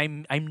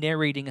 I'm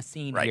narrating a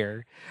scene Right.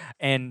 here,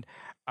 and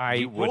I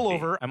You would roll be.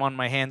 over. I'm on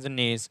my hands and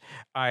knees.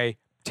 I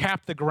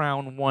tap the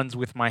ground once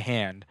with my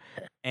hand,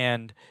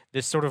 and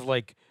this sort of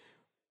like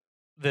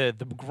the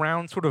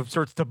ground sort of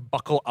starts to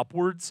buckle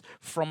upwards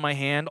from my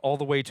hand all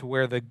the way to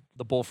where the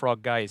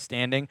bullfrog guy is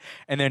standing,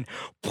 and then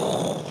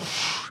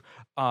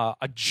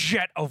a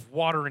jet of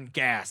water and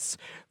gas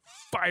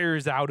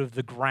fires out of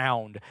the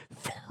ground,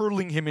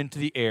 hurling him into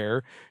the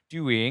air,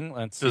 doing,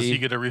 let's see. Does he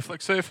get a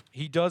reflex save?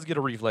 He does get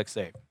a reflex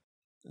save.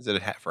 Is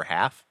it for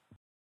half?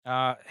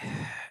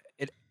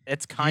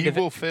 It's kind He of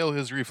will fail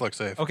his reflex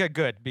save. okay.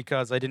 Good,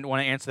 because I didn't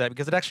want to answer that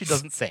because it actually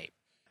doesn't say.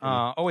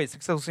 Oh wait,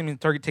 successful means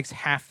the target takes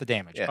half the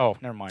damage. Yeah. Oh,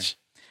 never mind.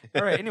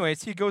 All right.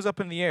 Anyways, he goes up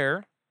in the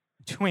air,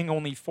 doing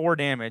only 4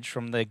 damage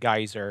from the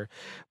geyser,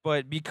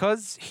 but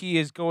because he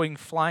is going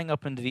flying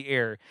up into the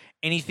air,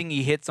 anything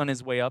he hits on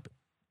his way up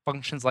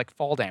functions like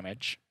fall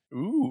damage,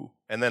 Ooh.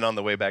 And then on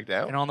the way back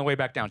down? and on the way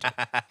back down, too.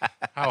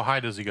 How high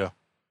does he go?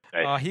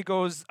 He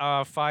goes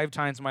 5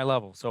 times my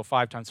level, so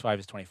 5 times 5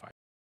 is 25.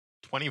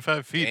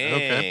 25 feet.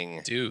 Okay.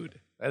 Dang. Dude,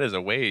 That is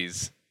a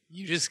ways.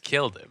 you just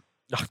killed him.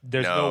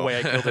 There's No. no way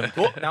I killed him.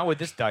 Not with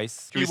this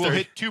dice. He will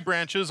hit 2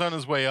 branches on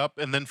his way up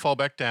and then fall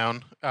back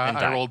down. And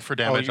I die. rolled for Oh,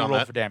 damage you on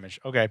rolled that. for damage.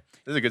 Okay.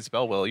 This is a good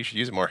spell, Will. You should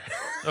use it more.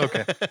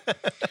 Okay.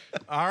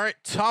 All right.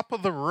 Top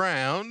of the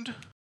round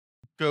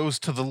goes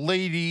to the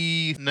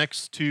lady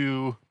next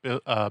to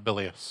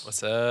Bilius.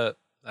 What's up?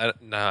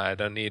 I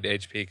don't need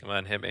HP. Come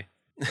on, hit me.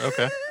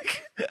 Okay.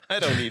 I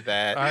don't need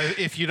that.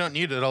 If you don't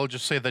need it, I'll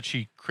just say that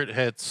she crit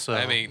hits. So.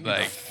 I mean,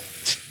 like,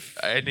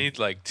 I need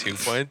like 2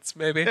 points,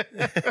 maybe.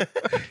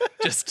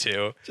 Just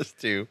 2. Just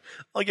 2.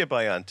 I'll get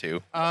by on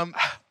 2.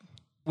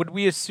 Would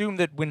we assume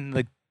that when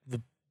the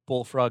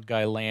bullfrog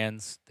guy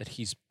lands that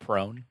he's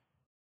prone?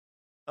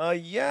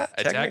 Yeah.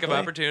 Attack of technically.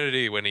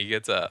 opportunity when he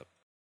gets up.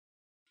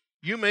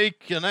 You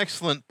make an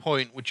excellent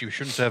point, which you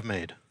shouldn't have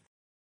made.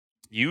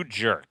 You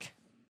jerk.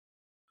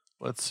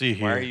 Let's see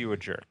here. Why are you a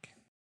jerk?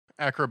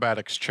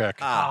 Acrobatics check.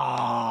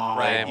 Ah,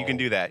 right. You can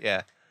do that.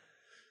 Yeah.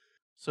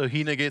 So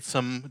he negates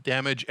some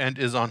damage and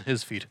is on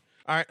his feet.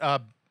 All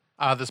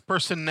right. This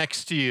person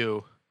next to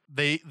you,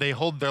 they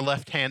hold their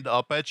left hand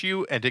up at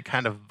you, and it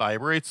kind of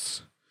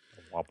vibrates.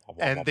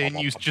 And then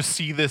you just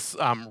see this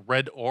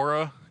red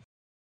aura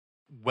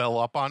well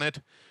up on it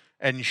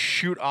and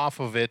shoot off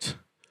of it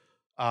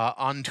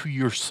onto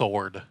your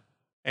sword.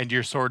 And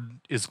your sword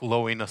is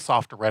glowing a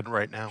soft red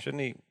right now.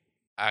 Shouldn't he?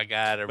 I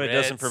got a But it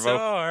red doesn't provoke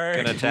sword.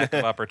 an attack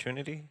of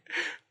opportunity?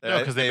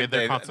 No, 'cause they made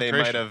their They concentration.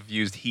 might have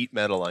used heat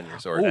metal on your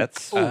sword.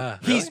 That's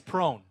He's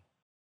prone.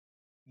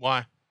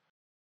 Why?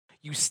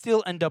 You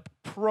still end up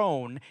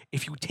prone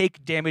if you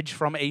take damage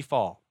from a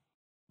fall.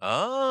 He's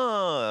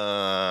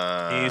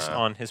Oh.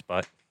 on his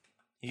butt.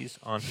 He's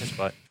on his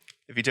butt.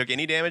 If he took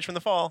any damage from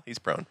the fall, he's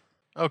prone.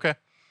 Okay.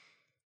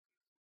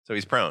 So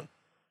he's prone.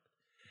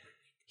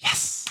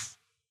 Yes.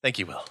 Thank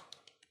you, Will.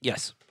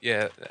 Yes.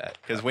 Yeah.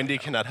 Because Wendy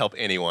cannot help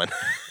anyone.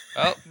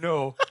 Oh,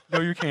 No,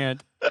 you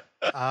can't.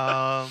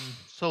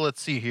 So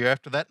let's see here.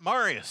 After that,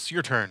 Marius,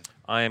 your turn.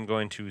 I am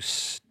going to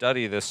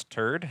study this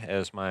turd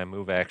as my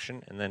move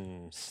action and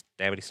then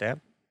stabbity stab.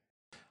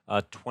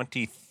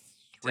 23.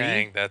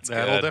 dang, that's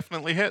That'll good.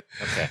 definitely hit.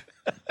 Okay.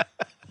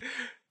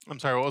 I'm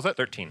sorry, what was that?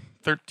 13.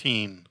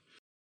 13.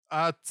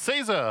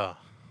 Seiza,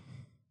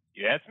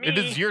 That's me. it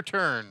is your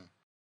turn.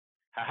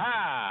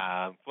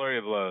 Ha-ha! Flurry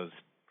of blows.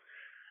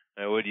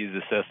 I would use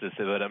the Cestus,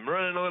 but I'm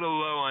running a little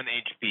low on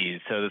HP,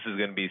 so this is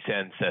going to be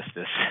San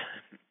Cestus.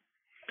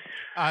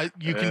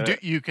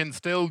 You can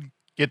still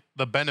get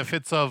the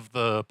benefits of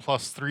the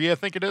 +3, I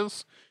think it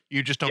is.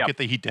 You just don't Yep. get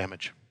the heat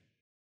damage.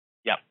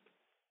 Yep.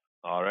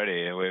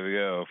 Alrighty, away we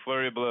go.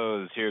 Flurry of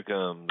blows. Here it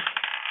comes.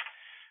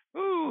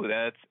 Ooh,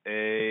 that's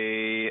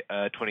a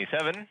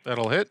 27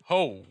 That'll hit.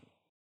 Oh.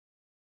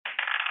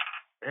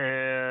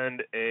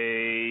 and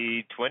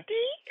a 20.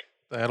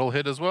 That'll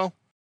hit as well.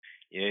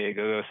 Yeah,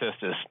 go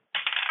Cestus.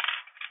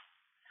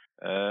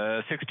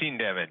 16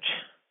 damage.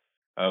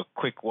 A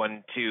quick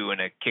 1-2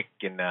 and a kick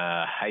and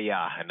a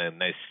hiya and a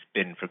nice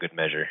spin for good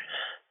measure.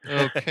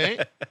 Okay.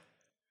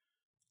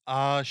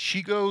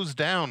 She goes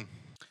down.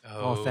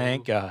 Oh,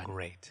 thank God.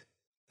 Great.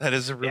 That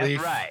is a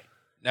relief. That's right.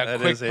 Now, That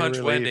quick is a punch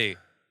relief. Wendy.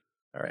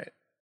 All right.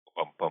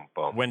 Bum, bum,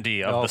 bum.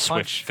 Wendy of Well, the Swift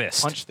punch,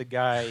 Fist. Punch the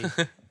guy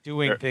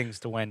doing Sure. things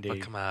to Wendy.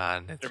 But come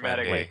on. It's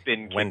Dramatic Wendy.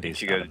 spin kick Wendy's and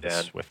she not goes of the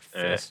down. Swift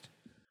Eh. Fist.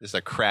 Just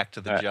a crack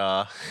to the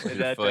jaw with Is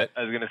your that, foot.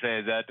 I was gonna say,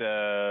 is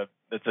that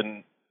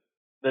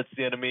that's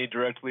the enemy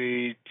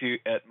directly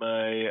at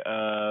my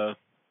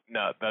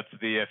no, that's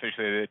the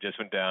officially that just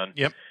went down.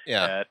 Yep.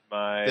 Yeah. At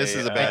my This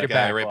is a Take bad your guy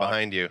back right block.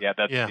 behind you. Yeah,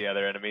 that's Yeah. the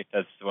other enemy.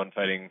 That's the one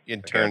fighting. You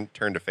Okay.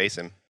 turn to face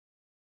him.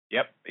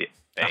 Yep. Yeah.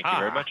 Thank you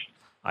very much.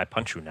 I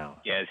punch you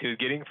now. Yes, who's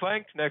getting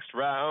flanked next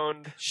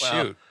round?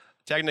 Shoot.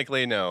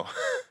 Technically, no.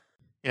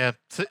 Yeah.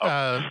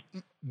 Oh.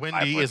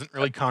 Wendy isn't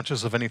really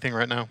conscious of anything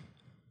right now.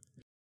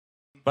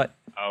 But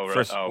Oh, right.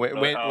 First- Oh,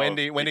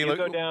 Wendy, did Wendy, you look.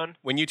 go down.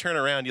 When you turn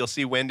around, you'll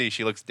see Wendy.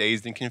 She looks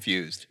dazed and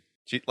confused.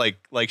 She like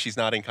she's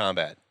not in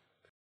combat.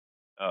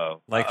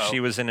 Oh, like uh-oh. she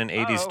was in an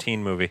 80s Uh-oh.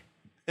 teen movie.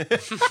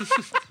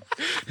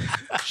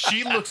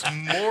 She looks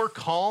more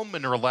calm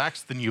and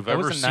relaxed than you've That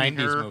ever was a seen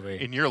 90s her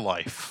movie. in your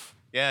life.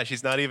 Yeah,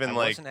 she's not even I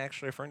like. wasn't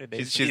actually referring to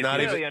Days she's of not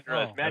clearly even. under a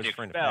oh, I was magic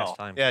referring to spell. past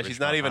times. Yeah, she's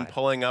not Ridgemont even High.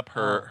 pulling up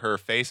her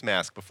face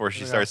mask before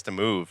she Yeah. starts to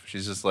move.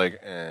 She's just like,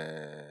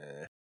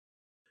 eh.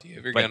 Do you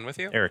have your But- gun with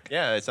you? Eric.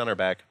 Yeah, it's on her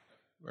back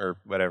or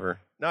whatever.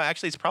 No,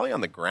 actually, it's probably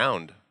on the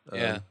ground.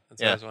 Yeah,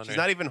 that's what I yeah. was wondering. She's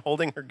not even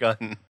holding her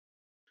gun.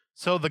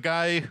 So the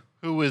guy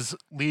who is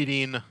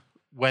leading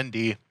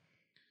Wendy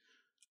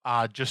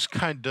just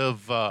kind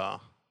of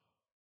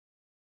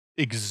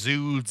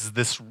exudes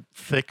this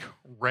thick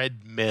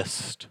red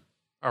mist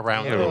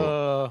around Ew.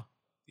 him.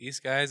 These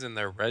guys and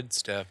their red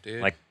stuff,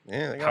 dude. Like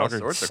Yeah, they got all Powdered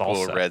sorts of cool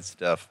salsa. red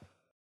stuff.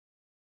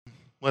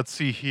 Let's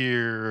see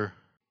here.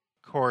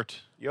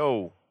 Court,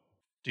 Yo.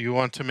 do you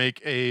want to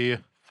make a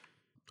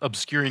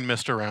obscuring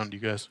mist around you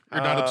guys? Or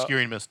not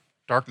obscuring mist,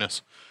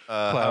 darkness.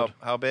 How, Cloud.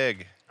 how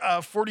big?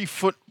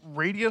 40-foot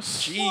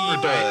radius? Or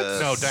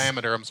Jeebus. no,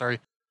 diameter, I'm sorry.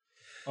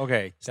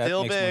 Okay. that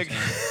Still makes more big.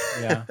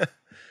 sense. Yeah.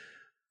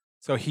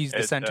 So he's the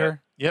It's,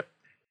 center? Yep,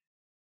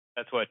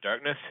 That's what,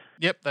 darkness?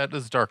 yep, that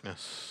is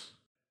darkness.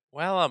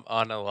 While I'm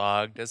on a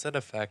log, does it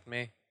affect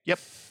me? Yeah,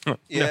 No,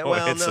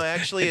 well, it's- no,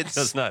 actually, it it's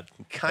does not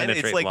kind of.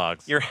 It's penetrate like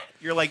logs.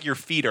 you're like your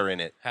feet are in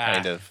it, Ah.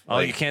 kind of. Oh,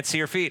 like, you can't see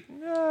your feet.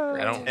 I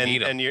don't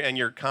need 'em. and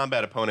your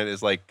combat opponent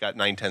is like got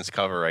 9/10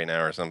 cover right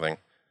now or something.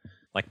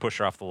 Like push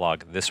her off the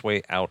log this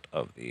way out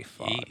of the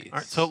fog. Jeez. All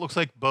right, so it looks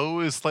like Bo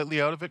is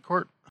slightly out of it,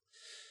 Court.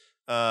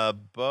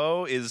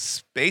 Bo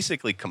is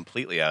basically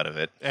completely out of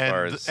it. As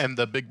far as, And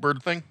the big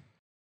bird thing?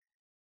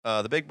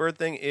 the big bird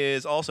thing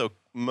is also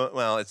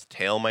well, its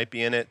tail might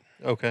be in it.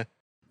 Okay.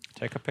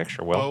 Take a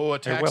picture, Will. Bo Hey,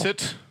 attacks Will,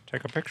 it.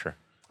 Take a picture.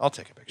 I'll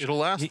take a picture. It'll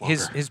last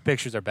longer. His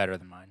pictures are better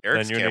than mine.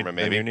 Eric's then you camera, need,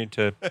 maybe. Then you need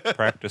to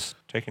practice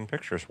taking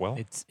pictures, Will.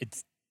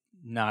 It's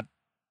not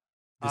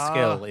the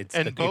skill, it's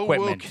and the Bo will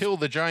equipment. kill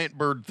the giant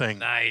bird thing.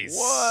 Nice.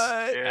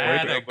 What?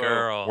 Atta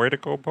girl. Way to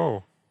go,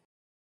 Bo.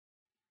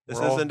 This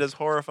We're all- isn't as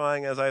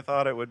horrifying as I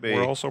thought it would be.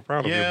 We're all so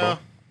proud of you, Yeah, Bo.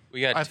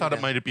 We got I two thought it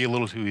down. might be a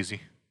little too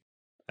easy.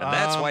 And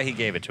that's why he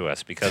gave it to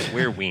us, because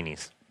we're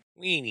weenies.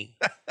 Weenie.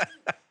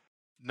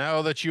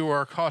 Now that you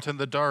are caught in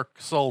the dark,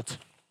 Salt,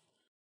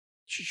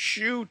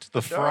 Shoot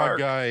the frog dark.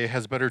 guy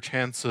has better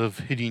chance of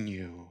hitting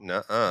you.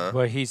 Nuh-uh.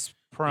 But he's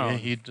prone. Yeah,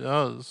 he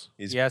does.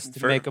 He's he has to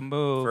fir- make a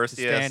move First,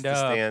 to he has stand to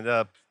up. stand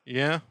up.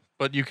 Yeah,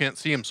 but you can't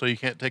see him, so you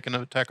can't take an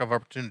attack of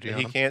opportunity on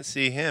He him. can't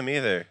see him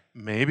either.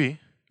 Maybe.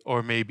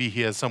 Or maybe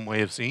he has some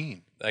way of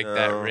seeing. Like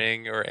that No.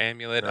 ring or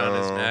amulet on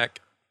his No. neck.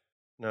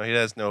 No, he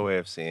has no way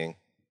of seeing.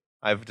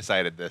 I've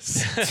decided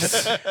this.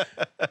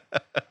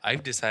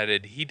 I've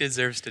decided he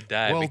deserves to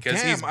die Well, because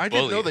damn, he's I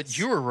didn't know bullied. that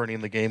you were running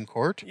the game,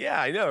 Court.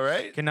 yeah, I know,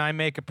 right? Can I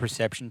make a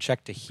perception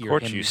check to hear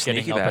Court, him you getting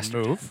sneaky up bastard.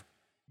 and move?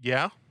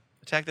 Yeah?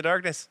 Attack the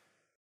darkness.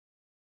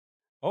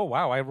 Oh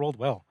wow, I rolled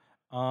well.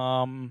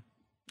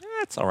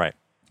 That's all right.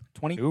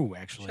 22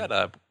 actually. Shut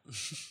up.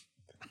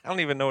 I don't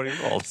even know what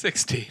he rolled.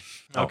 16.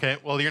 Oh. Okay,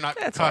 well, you're not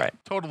That's caught all right.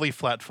 totally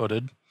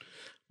flat-footed,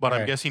 but I'm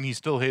Right. guessing he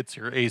still hits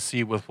your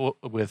AC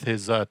with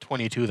his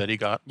 22 that he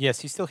got. Yes,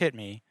 he still hit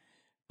me,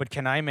 but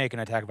can I make an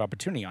attack of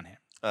opportunity on him?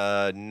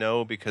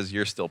 No, because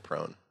you're still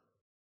prone.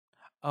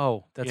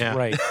 Oh, that's Yeah.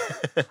 right.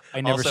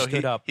 I never also,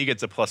 stood up. He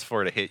gets a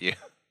 +4 to hit you.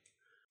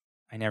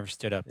 I never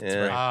stood up. That's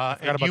Yeah. right.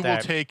 And about you will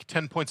that. take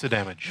 10 points of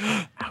damage.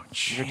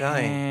 Ouch. You're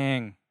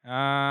dying. Dang.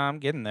 I'm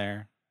getting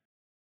there.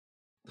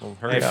 Well,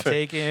 hurry I've up.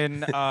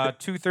 taken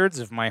 2/3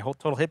 of my whole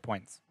total hit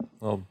points.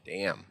 Well,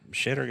 Damn.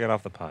 shit or get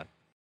off the pot.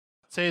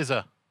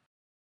 Seiza.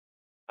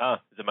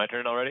 Is it my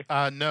turn already?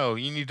 No,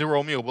 you need to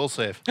roll me a will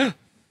save. Oh,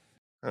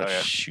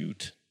 yeah.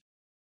 shoot.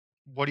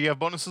 What do you have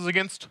bonuses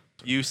against?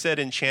 You said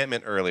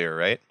enchantment earlier,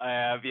 right? I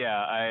have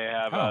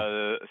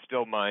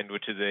Still Mind,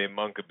 which is a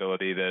monk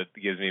ability that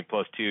gives me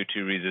 +2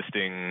 to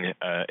resisting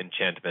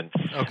enchantments.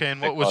 Okay,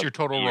 and I what was call your it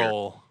total fear.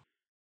 roll?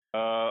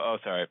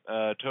 Sorry.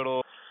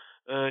 Total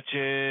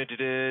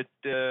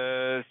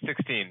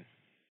 16.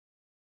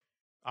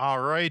 All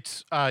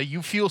right.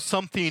 You feel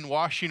something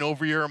washing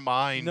over your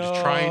mind,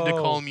 trying to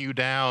No. calm you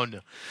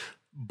down,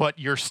 but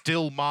your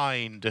still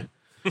mind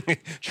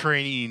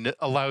training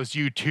allows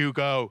you to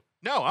go,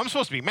 no, I'm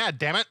supposed to be mad,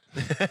 damn it.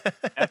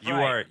 That's You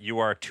right.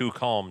 are too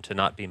calm to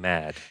not be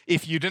mad.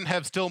 If you didn't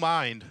have still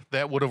mind,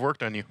 that would have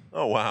worked on you.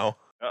 Oh, wow.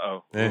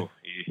 Uh-oh. Eh. Ooh,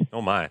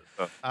 Oh my.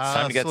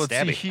 time to get so let's see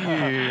stabby.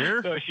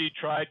 here. So she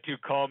tried to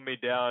calm me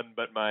down,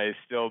 but my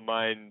still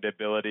mind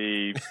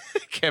ability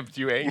Kept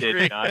you angry.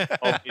 did not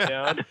calm me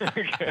down.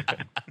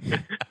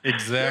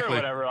 Exactly. Sure,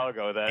 whatever, I'll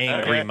go with that.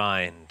 Angry Okay.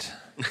 mind.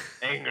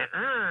 Anger.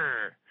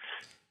 Urgh.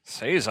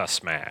 Seiza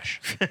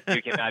smash.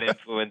 You cannot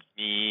influence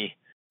me.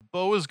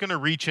 Bo is going to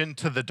reach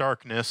into the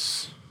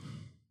darkness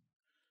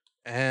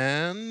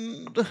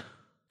and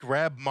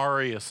grab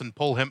Marius and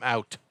pull him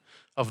out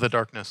of the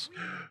darkness.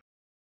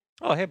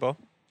 Oh, hey, Bo.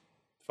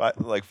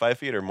 5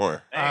 feet or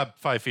more.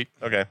 5 feet.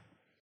 Okay.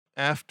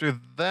 After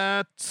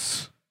that,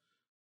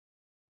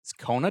 Is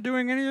Kona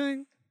doing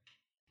anything?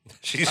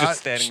 She's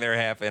just standing there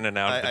half in and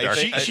out of the I dark.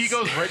 think- she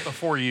goes right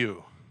before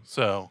you.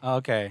 So,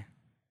 Okay.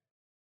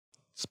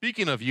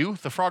 speaking of you,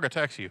 the frog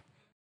attacks you.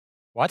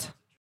 What?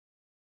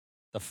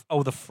 The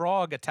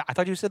frog attack. I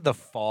thought you said the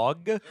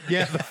fog.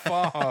 Yeah, the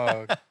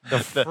fog. The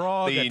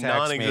frog the attacks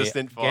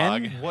non-existent me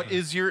again? fog. What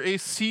is your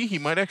AC? He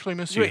might actually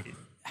miss you. Wait,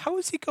 how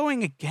is he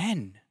going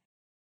again?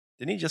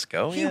 Didn't he just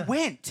go? He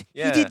went.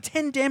 Yeah. He did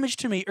 10 damage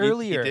to me He-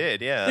 earlier. He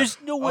did, yeah. There's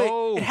no way.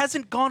 Oh. It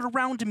hasn't gone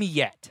around to me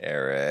yet.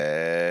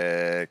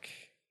 Eric.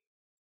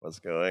 What's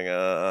going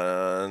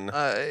on?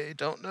 I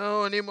don't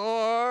know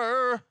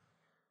anymore.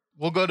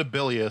 We'll go to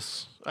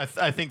Bilius. I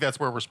think that's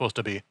where we're supposed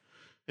to be.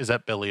 Is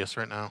at Bilius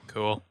right now.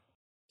 Cool.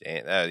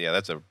 Dang, yeah,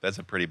 that's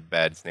a pretty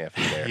bad snafu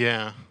there.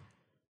 Yeah.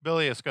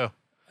 Bilius, go.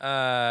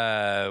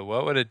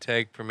 What would it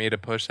take for me to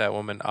push that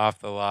woman off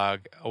the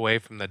log away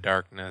from the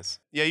darkness?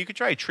 Yeah, you could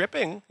try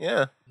tripping.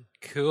 Yeah.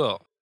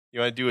 Cool.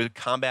 You want to do a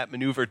combat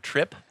maneuver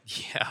trip?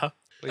 Yeah.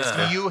 Please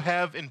Do you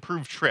have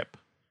improved trip?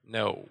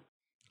 No.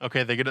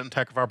 Okay, they get an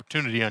attack of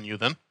opportunity on you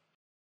then.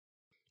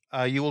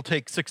 You will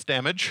take 6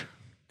 damage.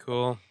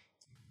 Cool.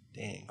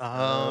 Dang.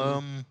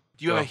 Do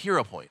do you have a go.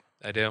 hero point?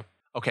 I do.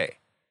 Okay.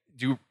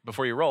 Do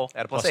before you roll,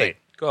 add a Plus +8. eight.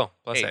 Cool.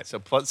 Plus 8. So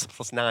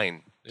plus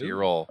 9 to your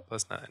Ooh. roll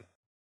Plus 9.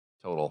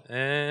 total.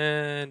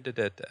 And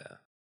 13.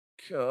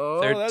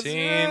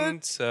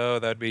 13. So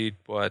that'd be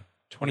what?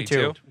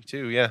 22.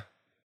 2, yeah.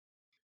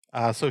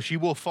 So she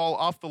will fall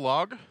off the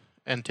log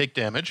and take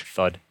damage.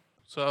 Thud.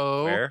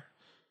 So Where?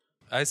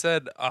 I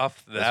said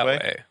off that way?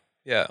 way.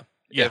 Yeah.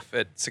 Yeah. If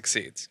it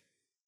succeeds.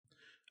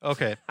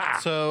 Okay.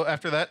 So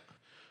after that,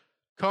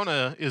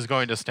 Kona is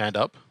going to stand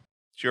up.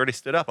 She already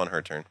stood up on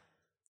her turn.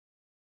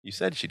 You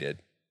said she did.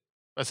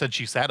 I said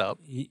she sat up.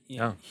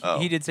 Oh.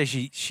 He did say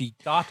she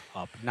got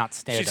up, not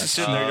stand She's up. just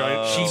sitting there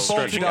going, She Oh, bolted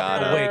stretching up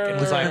out. awake and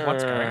was like,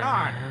 "What's going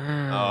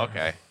on?" Oh,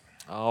 okay.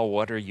 Oh,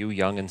 what are you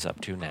youngins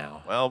up to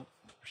now? Well,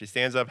 she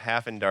stands up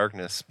half in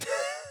darkness.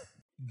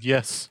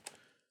 Yes.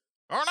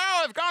 Oh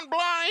no, I've gone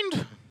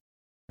blind.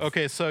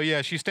 Okay, so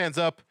yeah, she stands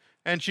up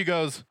and she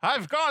goes,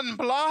 "I've gone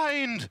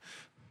blind."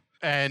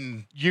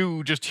 And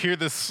you just hear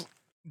this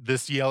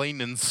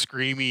yelling and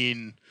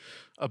screaming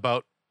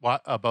about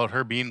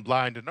her being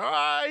blind, and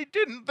I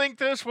didn't think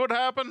this would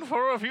happen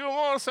for a few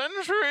more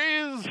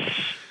centuries.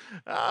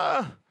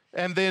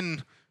 And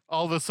then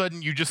all of a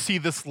sudden you just see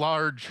this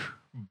large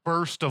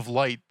burst of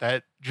light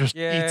that just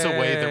eats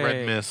away the red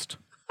Yay. mist.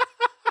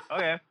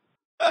 Okay.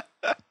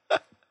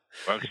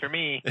 Works for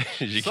me.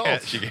 she Salt.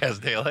 has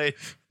daylight.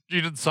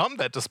 You did some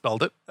that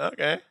dispelled it.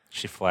 Okay.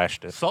 She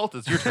flashed it. Salt,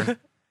 it's your turn.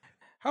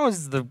 How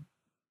is the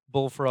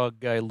bullfrog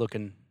guy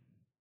looking?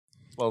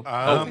 Well,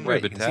 Um,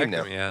 right, We've you can see him attacked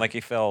now. him, yeah. Like he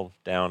fell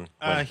down.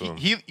 Went boom.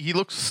 He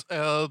looks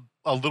a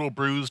little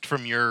bruised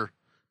from your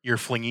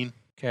flinging.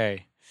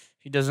 Okay.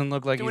 He doesn't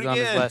look like Do he's it on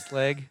his again. last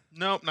leg.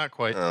 Nope, not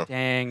quite. Oh.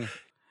 Dang.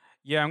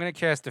 Yeah, I'm going to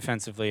cast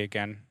defensively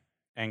again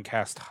and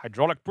cast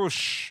Hydraulic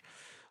Push.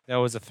 That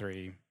was a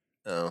 3,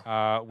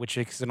 Oh. which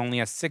is only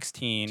a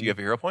 16. Do you have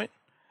a hero point?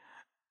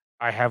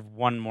 I have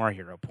one more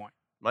hero point.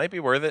 Might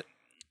be worth it.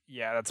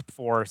 Yeah, that's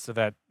 4, so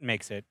that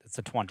makes it. It's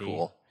a 20.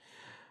 Cool.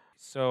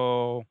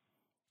 So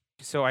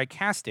I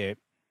cast it,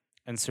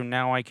 and so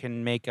now I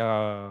can make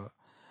a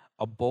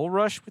bull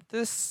rush with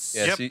this.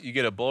 Yeah, Yep. so you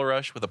get a bull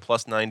rush with a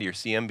 +9 to your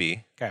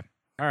CMB.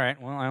 All right.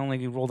 Well, I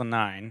only rolled a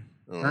 9,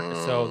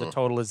 so the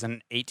total is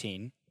an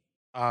 18.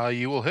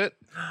 You will hit.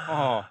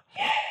 Oh.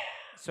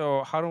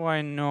 So how do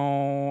I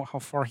know how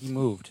far he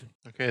moved?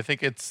 Okay, I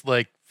think it's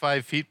like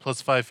 5 feet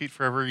plus 5 feet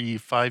for every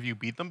 5 you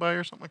beat them by,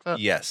 or something like that.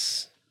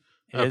 Yes.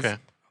 His? Okay.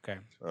 Okay.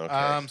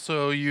 Okay.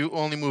 So you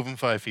only move him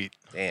 5 feet.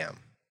 Damn.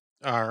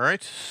 All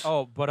right.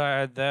 Oh, but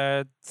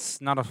that's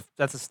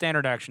a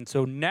standard action.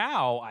 So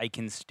now I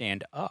can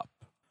stand up.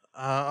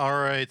 All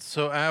right.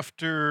 So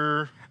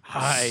after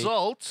Hi.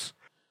 assault,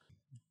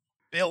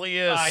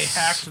 Bilious, I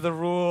hacked the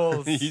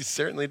rules. You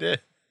certainly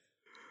did.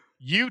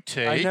 you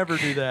take. I never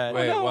do that.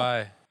 Wait,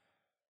 why?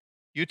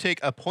 You take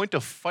a point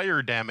of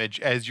fire damage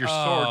as your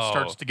sword Oh.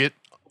 starts to get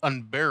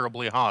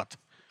unbearably hot.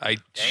 I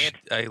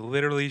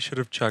literally should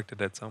have chucked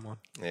it at someone.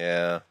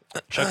 Yeah.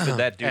 Chucked at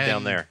that dude down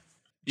And- there.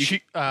 You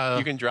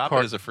You can drop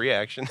Cor- it as a free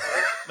action.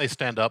 They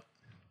stand up.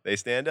 They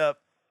stand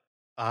up.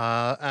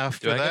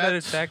 After Do I that, get an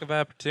attack of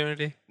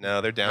opportunity?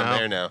 No, they're down No.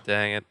 there now.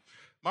 Dang it.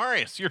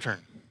 Marius, your turn.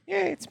 Yeah,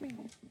 it's me.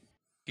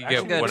 You I'm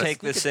get gonna what take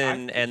this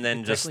in and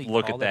then just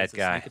look at that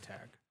guy.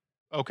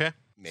 Okay.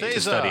 Maybe.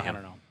 Seiza. study I him.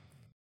 don't know.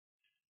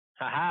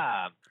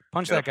 Haha.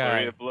 Punch Got that a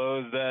flurry guy. of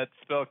blows that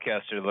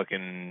spellcaster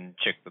looking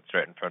chick that's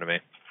right in front of me.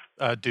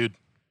 Dude.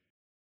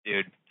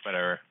 Dude,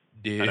 whatever.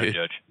 I don't Dude.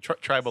 judge.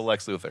 Tribal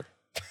Lex Luthor.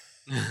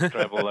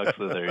 Tribal Lex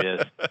Luthor,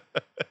 yes.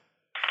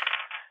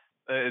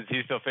 Is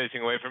he still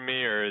facing away from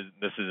me, or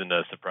this isn't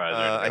a surprise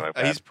or anything like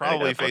that? He's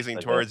probably I think facing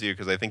that's towards you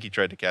because I think he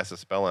tried to cast a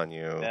spell on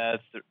you.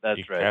 That's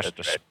He right. cast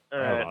That's a right. All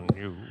spell right. on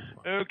you.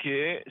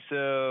 Okay,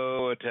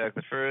 so attack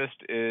the first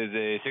is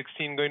a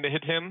 16 going to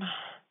hit him.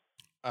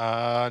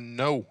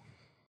 No.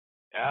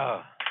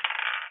 Oh,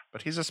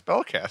 But he's a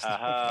spellcaster.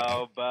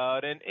 how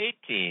about an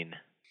 18?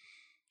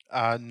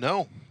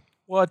 No.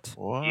 What?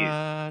 What?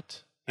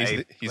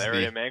 I glare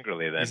at him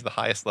angrily then. He's the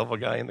highest level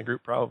guy in the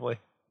group, probably.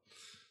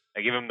 I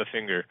give him the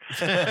finger.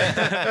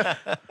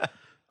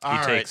 All He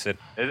right. takes it.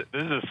 This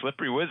is a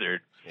slippery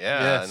wizard.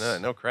 Yeah, Yes.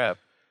 no crap.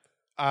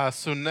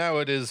 So now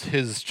it is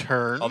his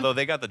turn. Although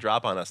they got the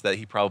drop on us that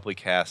he probably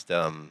cast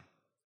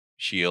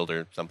shield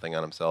or something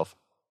on himself.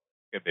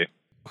 Could be.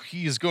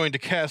 He's going to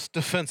cast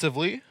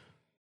defensively,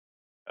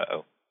 Uh-oh.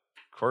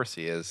 Of course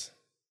he is.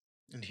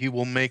 and he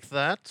will make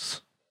that.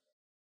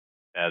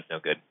 That's no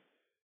good.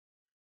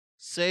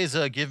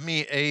 Seiza, give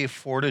me a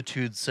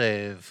fortitude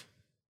save.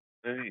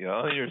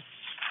 You're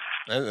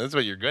That's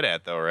what you're good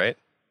at, though, right?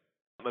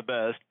 my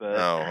best, but...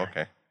 Oh,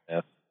 okay.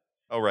 Yeah.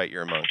 Oh, right,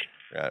 you're a monk.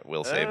 Right,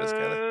 will save is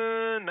kind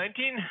of.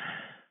 19?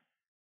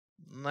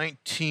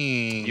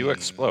 19. You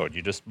explode.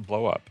 You just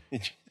blow up.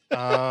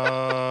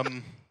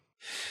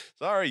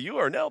 Sorry, you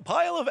are now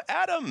pile of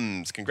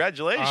atoms.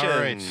 Congratulations. All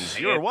right.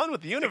 You are one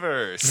with the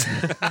universe.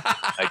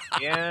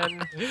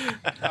 Again?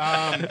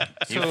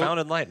 You found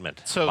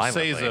enlightenment. So,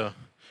 violently. Seiza,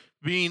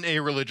 being a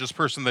religious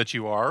person that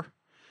you are,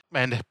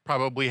 and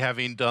probably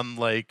having done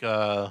like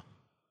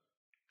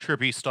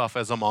trippy stuff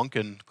as a monk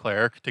and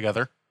cleric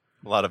together.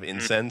 A lot of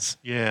incense.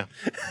 Yeah.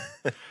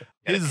 Gotta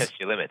His catch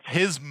your limits.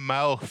 his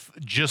mouth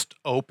just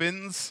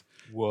opens,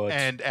 What?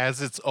 and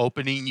as it's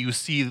opening, you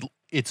see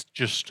it's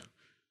just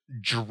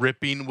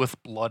dripping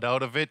with blood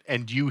out of it,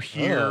 and you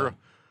hear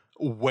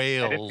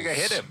wails. I didn't think I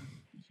hit him.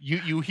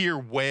 You hear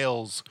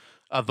wails,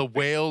 the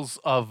wails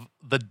of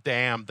the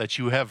damned that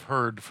you have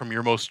heard from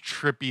your most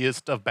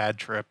trippiest of bad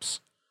trips.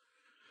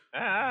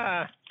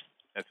 Ah,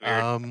 that's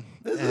weird.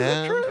 This is a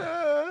And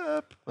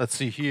trip. let's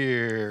see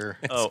here.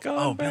 Oh,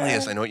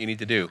 Bilious, I know what you need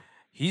to do.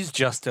 He's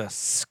just a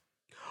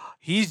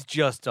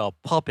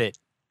puppet.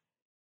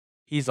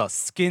 He's a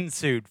skin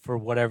suit for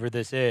whatever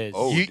this is.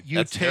 Oh, You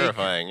that's take-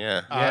 terrifying,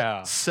 yeah.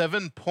 Yeah.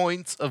 7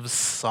 points of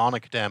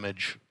sonic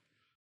damage.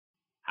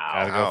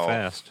 Gotta Ow. go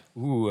fast.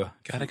 Ooh.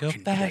 Gotta go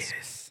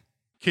fast.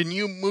 Can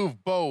you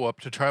move Bo up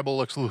to Tribal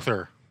Lex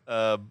Luthor?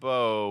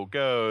 Bo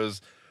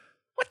goes.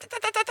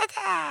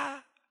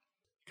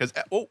 Because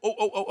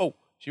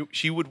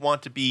she would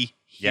want to be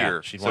Yeah,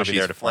 here. she'd so want to be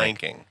she's there to flank.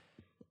 flanking.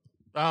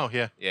 Oh,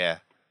 yeah. Yeah.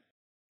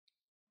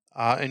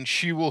 And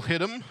she will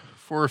hit him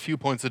for a few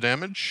points of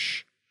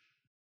damage.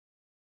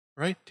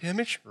 Right?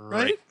 Damage?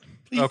 Right.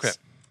 Please. Okay.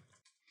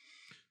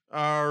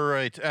 All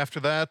right. After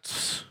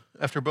that,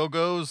 after Bo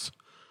goes,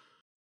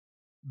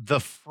 the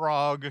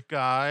frog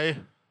guy.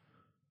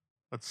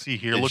 Let's see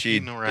here.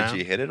 Looking around.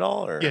 Did she hit it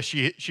all? Or? Yeah,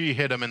 she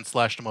hit him and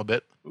slashed him a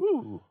bit.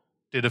 Ooh.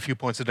 Did a few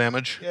points of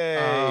damage.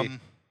 Yay.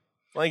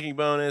 Flanking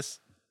bonus.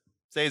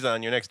 Stays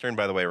on your next turn,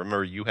 by the way.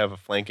 Remember, you have a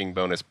flanking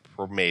bonus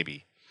per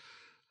maybe.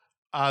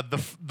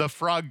 The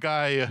frog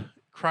guy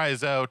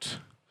cries out,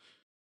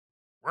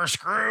 "We're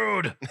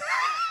screwed!"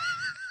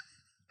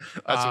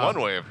 That's one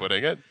way of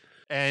putting it.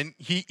 And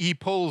he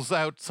pulls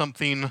out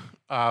something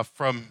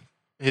from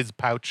his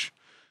pouch,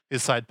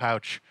 his side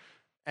pouch,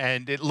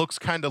 and it looks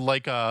kind of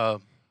like a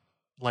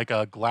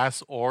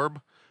glass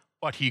orb,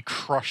 but he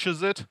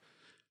crushes it,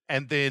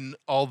 and then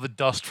all the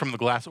dust from the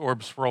glass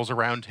orb swirls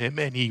around him,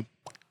 and he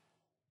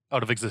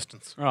out of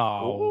existence.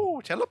 Oh.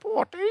 Ooh,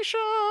 teleportation.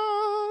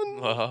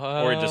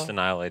 Or he just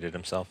annihilated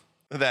himself.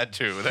 That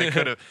too. That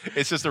could have.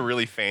 It's just a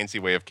really fancy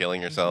way of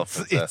killing yourself.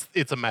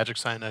 It's a magic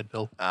cyanide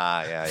pill.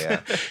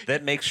 Yeah.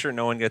 That makes sure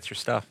no one gets your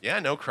stuff. Yeah,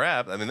 no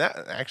crap. I mean,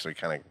 that actually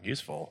kind of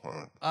useful.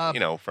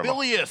 From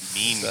Bilious, a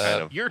mean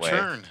kind of your way.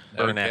 turn.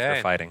 Burn after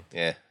Okay. fighting.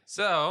 Yeah.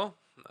 So,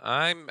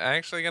 I'm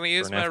actually going to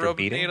use Burn my after rope of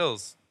beating?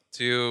 needles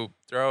to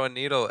throw a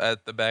needle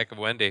at the back of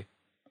Wendy.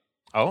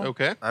 Oh.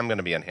 Okay. I'm going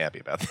to be unhappy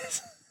about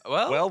this.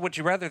 Well, Would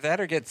you rather that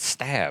or get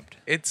stabbed?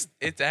 it's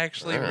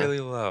actually really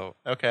low.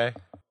 Okay.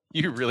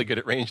 You're really good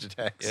at ranged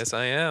attacks. Yes,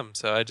 I am.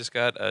 So I just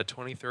got a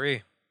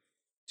 23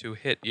 to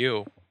hit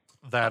you.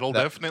 That'll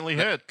definitely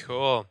hit.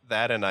 Cool.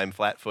 That and I'm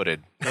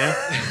flat-footed.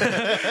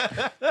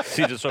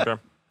 See, just up there.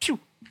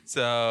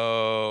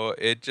 So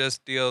it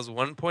just deals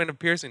 1 point of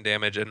piercing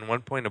damage and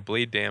 1 point of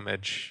bleed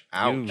damage.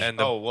 Ouch. And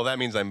the- Oh, well, that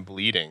means I'm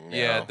bleeding now.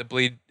 Yeah, the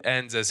bleed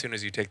ends as soon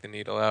as you take the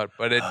needle out,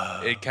 but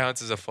it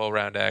counts as a full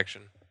round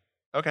action.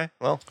 Okay,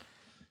 well,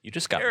 You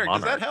just got Eric,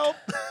 does that monarched. help?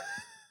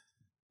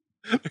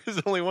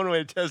 There's only one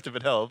way to test if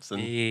it helps,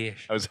 and Yeah.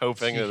 I was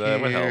hoping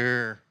that would help.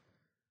 Here.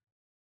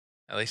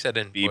 At least I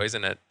didn't Beep.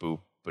 poison it. Boop,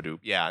 ba-doop.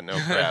 Yeah, no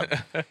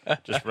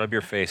crap. Just rub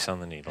your face on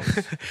the needles.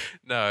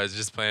 No, I was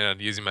just planning on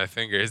using my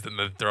fingers and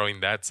then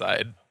throwing that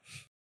side.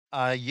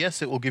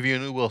 Yes, it will give you a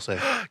new will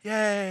save.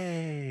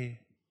 Yay!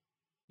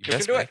 You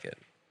best do it. make it.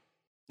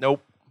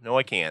 Nope. No,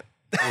 I can't.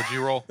 What'd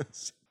you roll?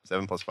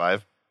 7 plus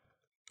 5.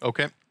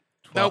 Okay.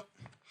 Nope.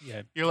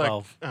 Yeah, You're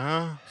 12.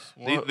 like,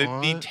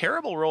 The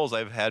terrible rolls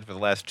I've had for the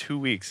last 2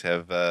 weeks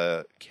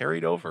have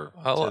carried over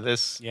Well, to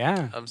this.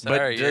 Yeah. I'm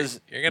sorry. does-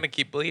 You're going to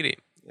keep bleeding.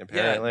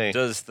 Apparently, Yeah.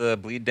 Does the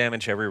bleed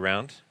damage every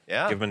round?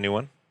 yeah, Give him a new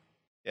one.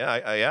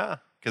 yeah,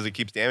 because it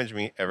keeps damaging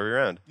me every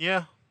round.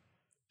 yeah.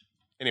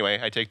 Anyway,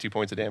 I take 2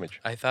 points of damage.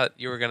 I thought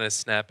you were going to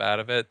snap out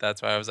of it.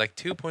 That's why I was like,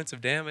 2 points of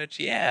damage.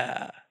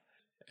 Yeah.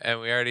 And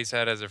we already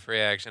said as a free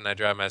action, I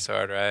draw my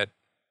sword, right?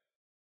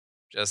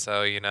 Just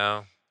so you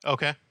know.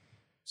 Okay.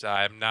 So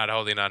I'm not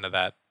holding on to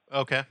that.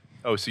 Okay.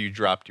 Oh, so you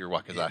dropped your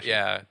wakizashi?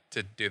 Yeah,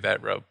 to do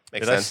that rope.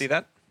 Makes Did sense. I see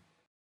that?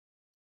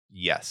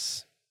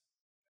 Yes.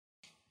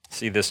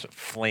 See this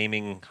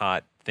flaming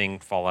hot thing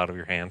fall out of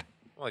your hand?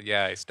 Well,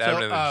 yeah, I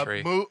stabbed it in the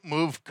tree.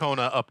 Move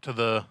Kona up to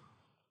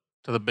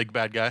the big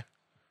bad guy.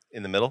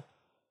 In the middle.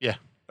 Yeah.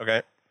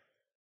 Okay.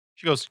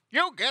 She goes,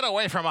 "You get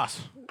away from us!"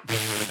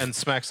 and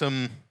smacks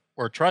him,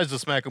 or tries to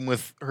smack him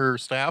with her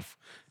staff,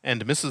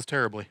 and misses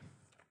terribly.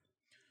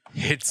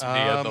 Hits me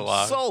at the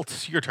log.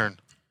 Salt, your turn.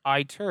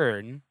 I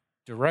turn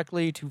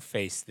directly to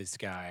face this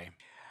guy.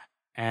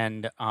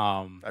 And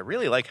I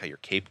really like how your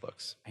cape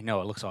looks. I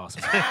know it looks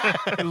awesome.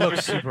 It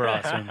looks super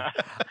awesome.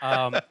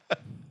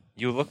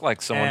 You look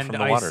like someone and from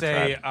the water I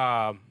say,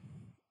 tribe.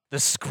 the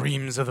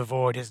screams of the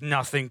void is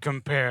nothing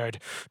compared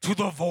to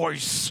the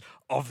voice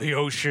of the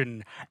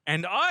ocean.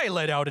 And I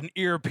let out an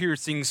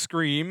ear-piercing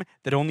scream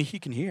that only he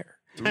can hear.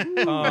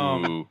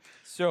 Ooh.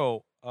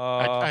 So,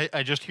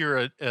 I just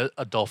hear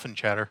a dolphin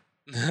chatter.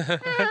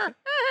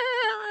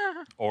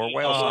 Or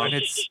whale and song.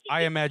 it's,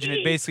 I imagine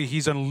it basically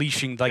he's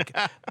unleashing like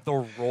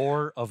the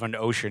roar of an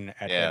ocean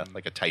at Yeah, him.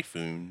 like a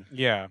typhoon.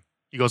 Yeah.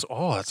 He goes,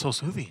 "Oh, that's so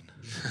soothing."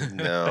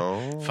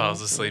 No.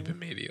 Falls asleep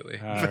immediately.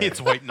 All right. It's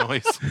white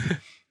noise.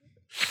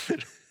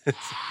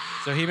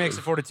 So he makes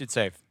a fortitude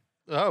save.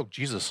 Oh,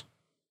 Jesus.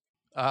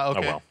 Oh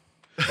Okay. well.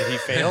 Did he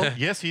fail?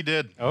 Yes, he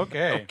did.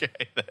 Okay. Okay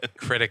then.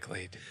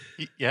 Critically.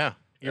 Yeah.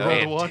 You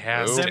rolled a one.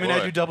 Fantastic. Does that mean I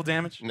boy. do double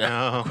damage?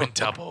 No.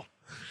 Quintuple.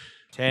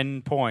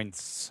 10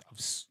 points.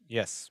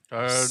 Yes.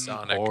 10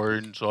 Sonic.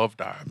 points of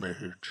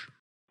damage.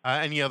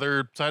 Any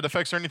other side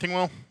effects or anything,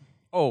 Will?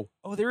 Oh,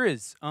 there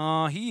is.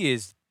 He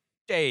is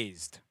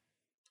dazed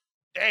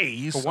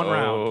Days. for one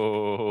round.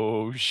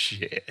 Oh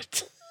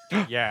shit.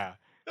 Yeah.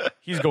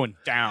 He's going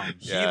down.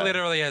 Yeah. He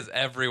literally has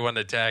everyone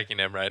attacking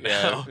him right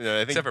Yeah, now. yeah, I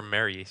think. Except for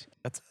Mary.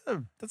 That's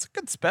a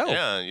good spell.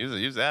 Yeah,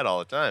 use that all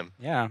the time.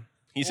 Yeah.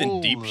 He's in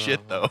deep Hold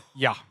shit though.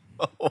 Yeah.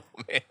 Oh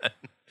man.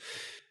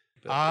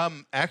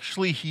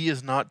 Actually, he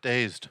is not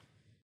dazed.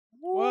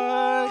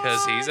 What?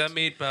 Because he's a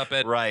meat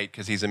puppet. Right,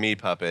 because he's a meat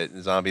puppet.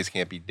 Zombies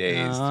can't be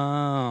dazed.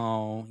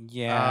 Oh,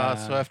 yeah.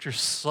 So after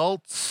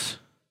Salt,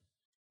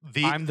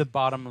 I'm the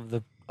bottom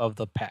of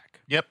the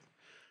pack. Yep.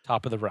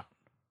 Top of the round.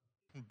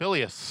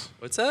 Bilious.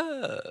 What's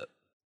up?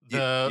 You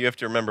have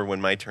to remember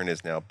when my turn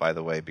is now, by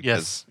the way,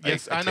 because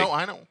Yes, I know.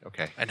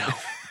 Okay. I know.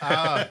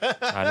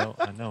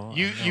 I know.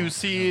 You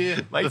see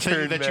My the thing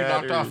turn that you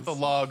knocked off matters. the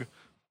log,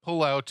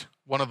 pull out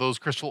one of those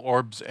crystal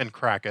orbs and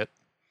crack it,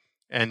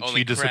 and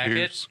Only she crack it?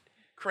 disappears.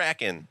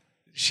 Kraken.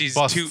 She's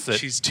Busts it.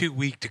 she's too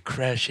weak to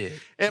crush it.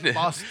 It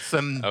busts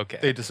and Okay.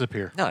 they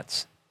disappear.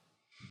 Nuts.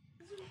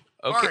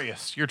 Okay.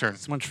 Marius, your turn.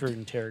 So much for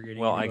interrogating.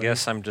 Well, I anybody.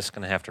 guess I'm just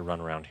going to have to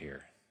run around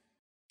here.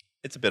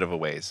 It's a bit of a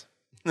ways.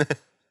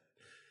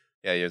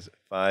 Yeah, he has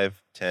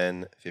 5,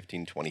 10,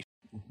 15, 20.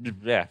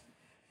 Yeah.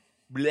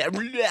 Blah,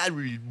 blah, blah,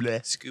 blah.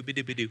 Scooby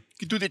Dooby Doo.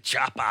 Get to the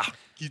chopper.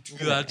 Good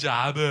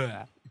job.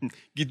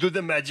 Get to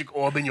the magic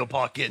orb in your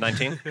pocket.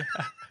 19?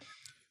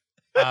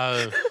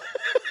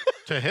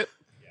 To hit?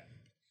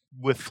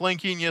 With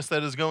flanking, yes,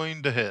 that is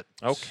going to hit.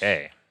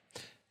 Okay.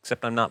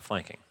 Except I'm not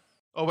flanking.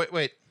 Oh,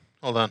 wait.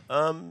 Hold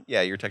on.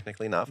 Yeah, you're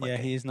technically not Yeah,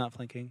 flanking. he's not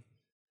flanking.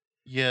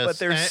 Yes. But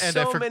there's and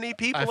so many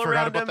people I forgot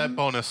around about him. that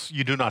bonus.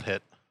 You do not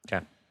hit.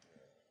 Okay.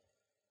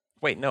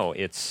 Wait, no,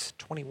 it's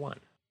 21.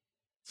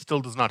 Still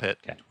does not hit.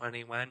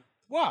 21.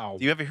 Wow.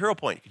 You have a hero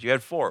point because you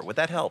had 4. Would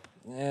that help?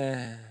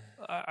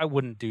 I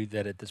wouldn't do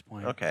that at this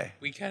point. Okay.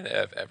 We kind of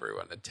have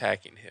everyone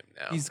attacking him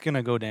now. He's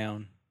gonna go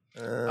down.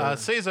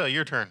 Seiza,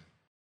 your turn.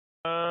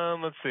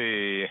 Let's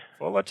see.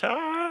 Full attack.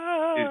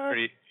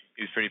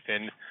 He's pretty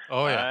pinned.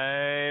 Oh, yeah.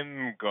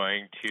 I'm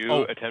going to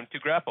Oh. attempt to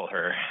grapple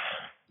her.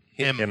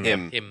 Him.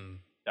 him.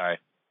 Sorry.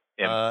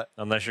 Him.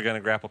 Unless you're going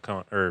to grapple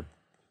or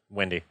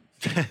Wendy.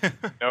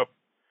 Nope.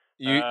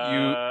 You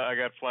I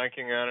got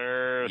flanking on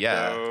her.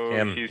 Yeah. So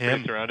Him. she's Him.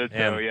 pretty surrounded.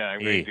 Him. So yeah,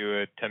 I'm going to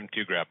attempt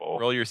to grapple.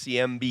 roll your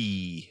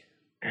CMB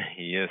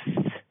Yes.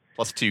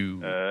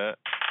 +2.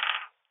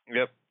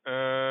 Yep.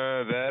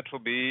 That will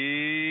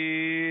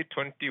be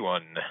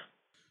 21.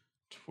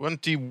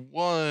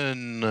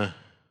 21.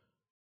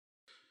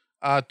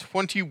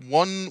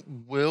 21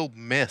 will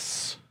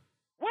miss.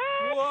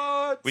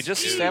 What? We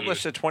just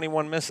established that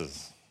 21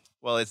 misses.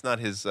 Well, it's not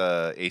his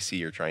AC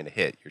you're trying to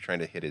hit. You're trying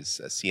to hit his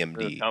For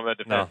CMD. combat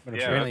defense. But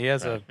Yeah, apparently he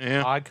has a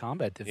Yeah. odd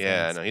combat defense.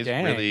 Yeah, no, he's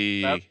Dang.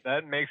 really.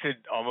 that makes it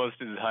almost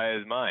as high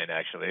as mine,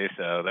 actually.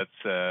 So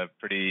that's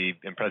pretty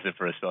impressive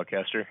for a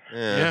spellcaster.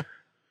 Yeah.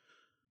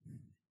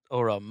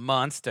 Or a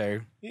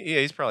monster. Yeah,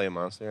 he's probably a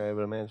monster, I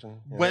would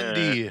imagine. Yeah.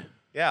 Wendy,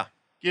 Yeah.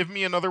 give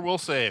me another will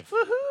save.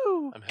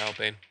 Woohoo! I'm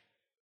helping.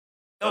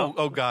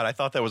 Oh God! I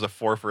thought that was a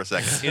 4 for a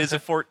second. It is a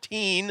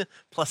 14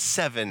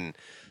 +7.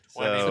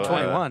 So, It's a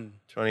 21.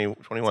 20,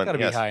 21. It's gotta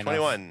be yes, high enough.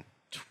 21.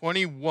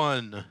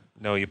 21.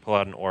 No, you pull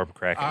out an orb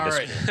crack and All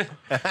right.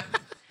 disappear.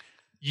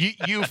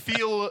 You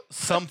feel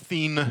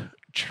something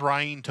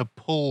trying to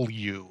pull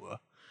you,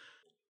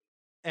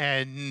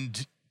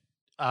 and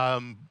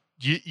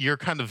you're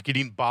kind of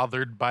getting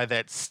bothered by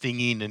that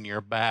stinging in your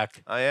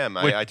back. I am.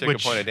 I took a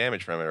point of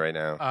damage from it right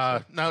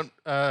now.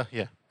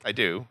 Yeah. I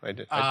do. I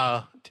do.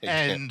 take it.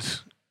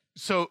 And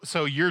so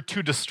you're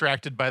too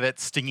distracted by that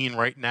stinging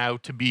right now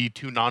to be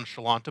too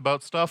nonchalant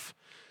about stuff.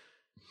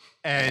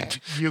 And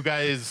you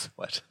guys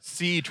What?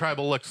 see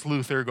Tribal Lex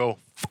Luthor go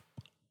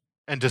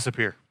and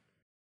disappear.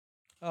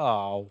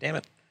 Oh. Damn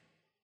it.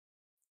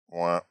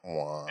 Wah,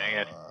 wah. Dang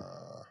it.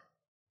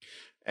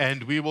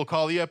 And we will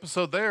call the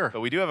episode there.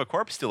 But we do have a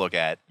corpse to look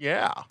at.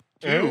 Yeah.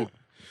 Two.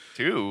 2.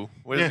 2?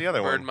 What is Yeah. the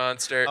other Bird one?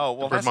 monster. Oh,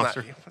 well, Bird that's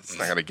monster. that's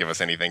not going to give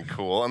us anything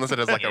cool unless it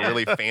has like a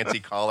really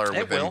fancy collar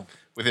It will.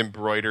 with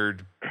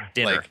embroidered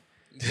Dinner. like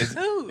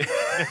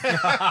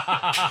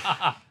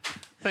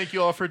Thank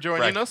you all for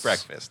joining us.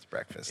 breakfast.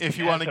 If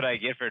you That's want what to, I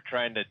get for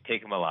trying to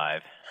take him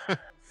alive.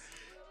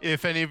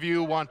 if any of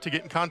you want to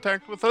get in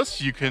contact with us,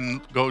 you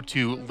can go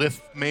to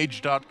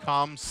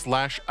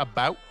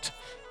lithmage.com/about,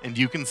 and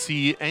you can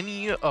see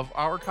any of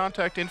our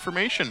contact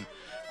information.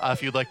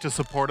 If you'd like to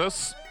support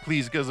us,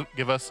 please give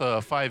us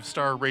a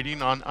 5-star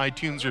rating on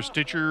iTunes or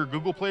Stitcher, or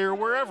Google Play, or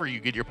wherever you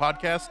get your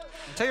podcast.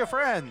 Tell your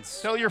friends.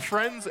 Tell your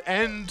friends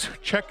and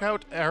check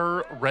out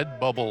our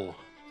Redbubble.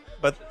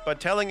 But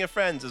telling your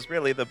friends is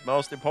really the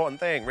most important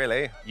thing,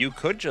 really. You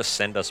could just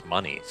send us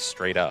money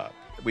straight up.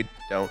 We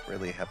don't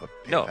really have a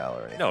No, PayPal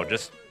or anything. no,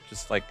 just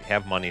like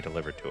have money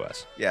delivered to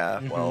us. Yeah,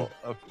 well,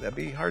 okay, that'd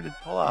be hard to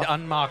pull off.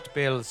 Unmarked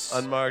bills.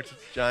 Unmarked,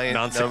 giant,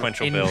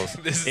 Non-sequential in- bills.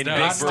 This is in not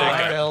big a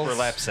stick-up. bills.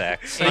 burlap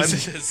sacks. This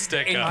is a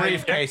stick in up.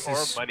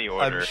 briefcases. Or money I'm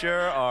order.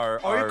 sure our.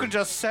 Or you our- could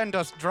just send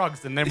us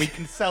drugs and then we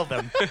can sell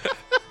them.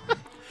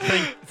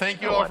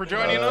 Thank you all for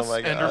joining Oh us, my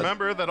and God.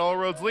 remember that all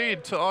roads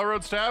lead to All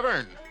Roads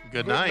Tavern.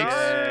 Good night.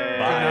 Good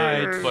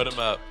night. Put him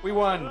up. We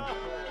won.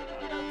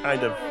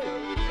 kind of.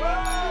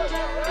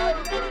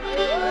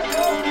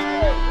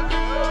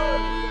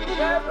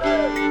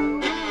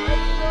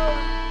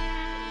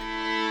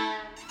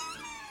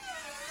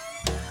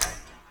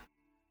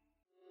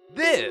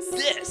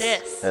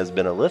 This Has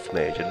been a Lift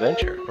Mage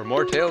adventure. For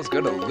more tales,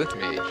 go to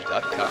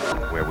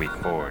lithmage.com. Where we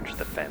forge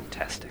the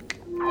fantastic.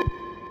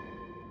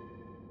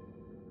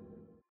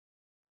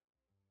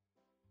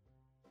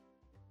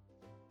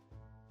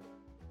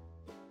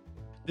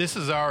 This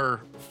is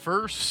our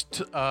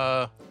first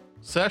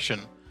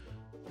session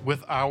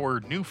with our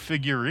new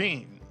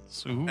figurines.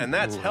 Ooh. And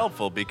that's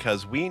helpful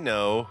because we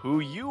know who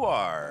you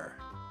are.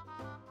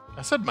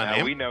 I said my Now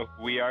name. we know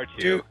who we are too.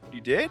 Dude,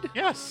 you did?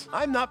 Yes,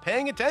 I'm not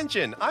paying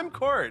attention. I'm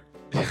Court.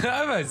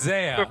 I'm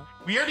Isaiah.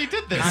 we already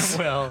did this.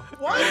 Well,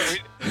 What?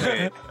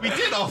 We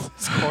did all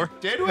this, Core.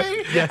 Did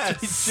we?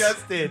 yes, we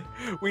just did.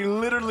 We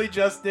literally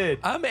just did.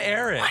 I'm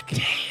Eric. I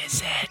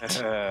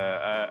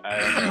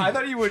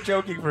thought you were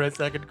joking for a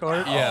second,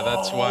 Court. Yeah,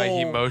 that's why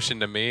he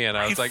motioned to me, and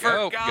I was like,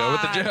 oh, go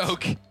with the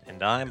joke.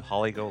 And I'm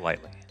Holly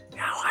Golightly.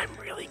 Now I'm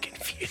really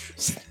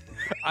confused.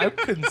 I'm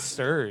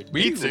concerned.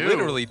 We too.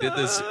 literally did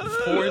this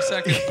 4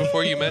 seconds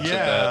before you mentioned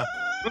Yeah.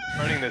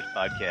 Running this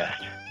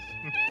podcast.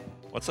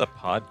 What's a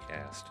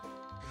podcast?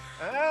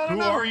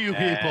 Who are you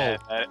people?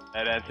 That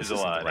answers This a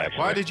isn't lot, the right actually.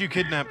 Why did you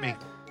kidnap me?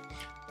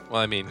 that.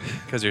 Well, I mean,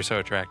 because you're so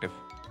attractive.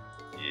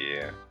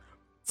 Yeah.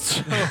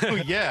 So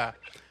yeah,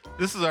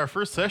 this is our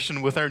first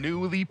session with our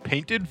newly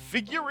painted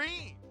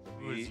figurine.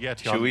 Who is yet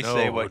Should we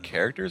say unknown. what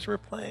characters we're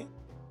playing?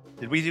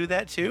 Did we do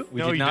that too?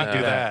 No, did you not didn't do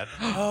do that.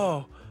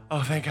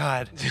 Oh, thank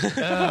God.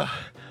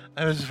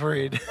 I was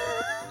worried.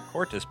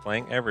 Court is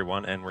playing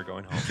everyone, and we're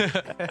going home.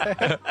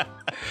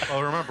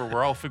 Well, remember,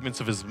 we're all figments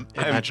of his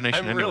imagination.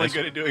 I'm really anyways.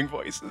 good at doing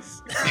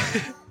voices.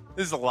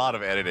 This is a lot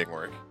of editing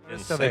work.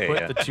 Didn't So they say,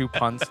 put the two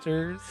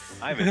punsters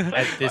I'm in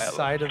at this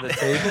side of the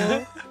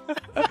table,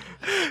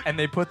 and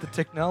they put the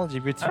technology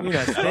between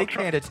us. They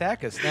can't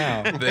attack us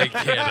now. They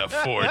can't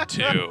afford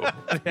to.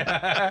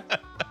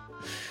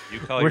 You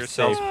call We're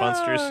yourselves safe.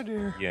 punsters?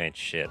 You ain't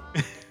shit.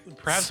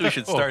 Perhaps we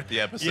should start the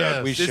episode.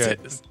 Yes, We should.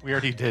 We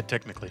already did,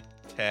 technically.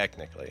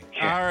 Technically.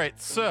 All right,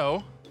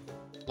 so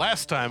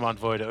last time on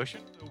Void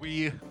Ocean,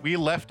 we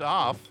left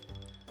off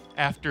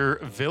after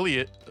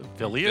Vilius.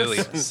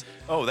 Billions.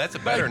 Oh, that's a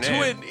My better name.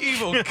 twin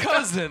evil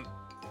cousin.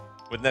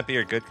 Wouldn't that be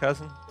your good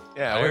cousin?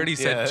 Yeah, I already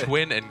yeah. said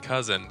twin and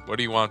cousin. What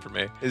do you want from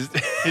me? Is-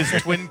 His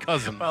twin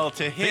cousin. well,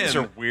 to him, Things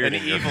are weird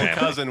an in your evil family.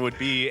 cousin would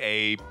be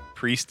a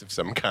priest of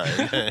some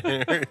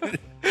kind.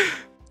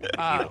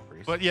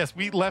 But yes,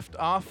 we left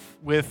off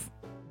with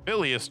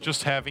Vilius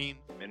just having.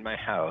 I'm in my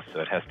house, so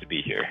it has to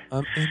be here.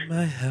 I'm in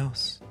my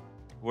house.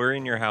 We're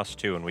in your house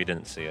too, and we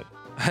didn't see it.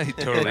 I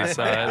totally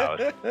saw it. House.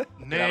 out of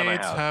my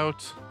Nate's house.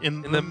 out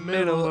in In the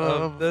middle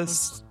of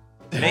this.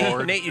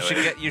 Nate,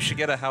 you should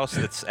get a house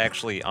that's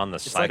actually on the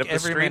It's side like of the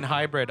Everyman street.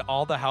 Hybrid.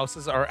 All the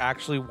houses are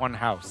actually one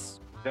house.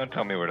 Don't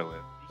tell me where to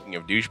live. Speaking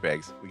of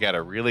douchebags, we got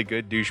a really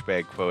good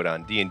douchebag quote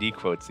on D&D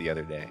quotes the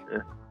other day.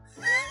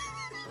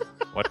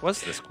 What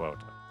was this quote?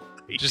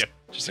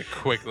 Just a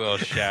quick little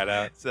shout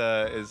out.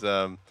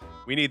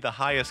 We need the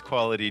highest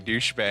quality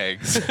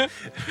douchebags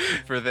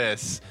for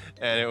this,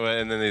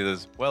 and then he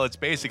says, well, it's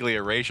basically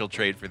a racial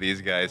trait for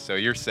these guys, so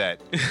you're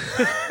set.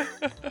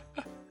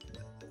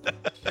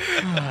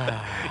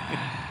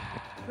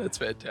 That's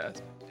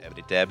fantastic.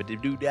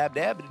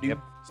 Yep.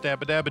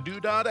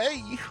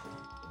 Stabba-dabba-doo-da-day.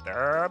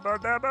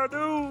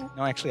 No,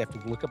 actually, I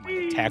have to look up my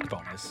attack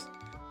bonus.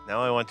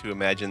 Now I want to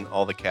imagine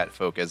all the cat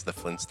folk as the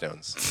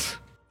Flintstones.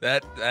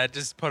 That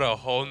just put a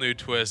whole new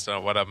twist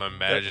on what I'm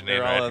imagining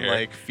They're right all in here.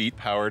 like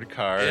feet-powered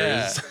cars.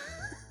 Yeah.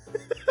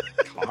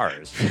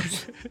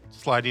 Cars.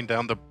 Sliding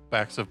down the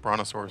backs of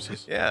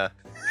brontosauruses. Yeah.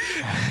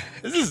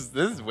 This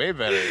is way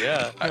better.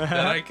 Yeah. Then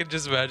I can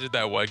just imagine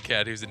that one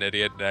cat who's an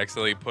idiot and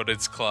accidentally put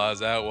its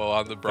claws out while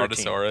on the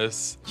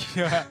brontosaurus.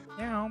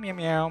 Meow, meow,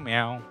 meow,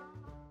 meow.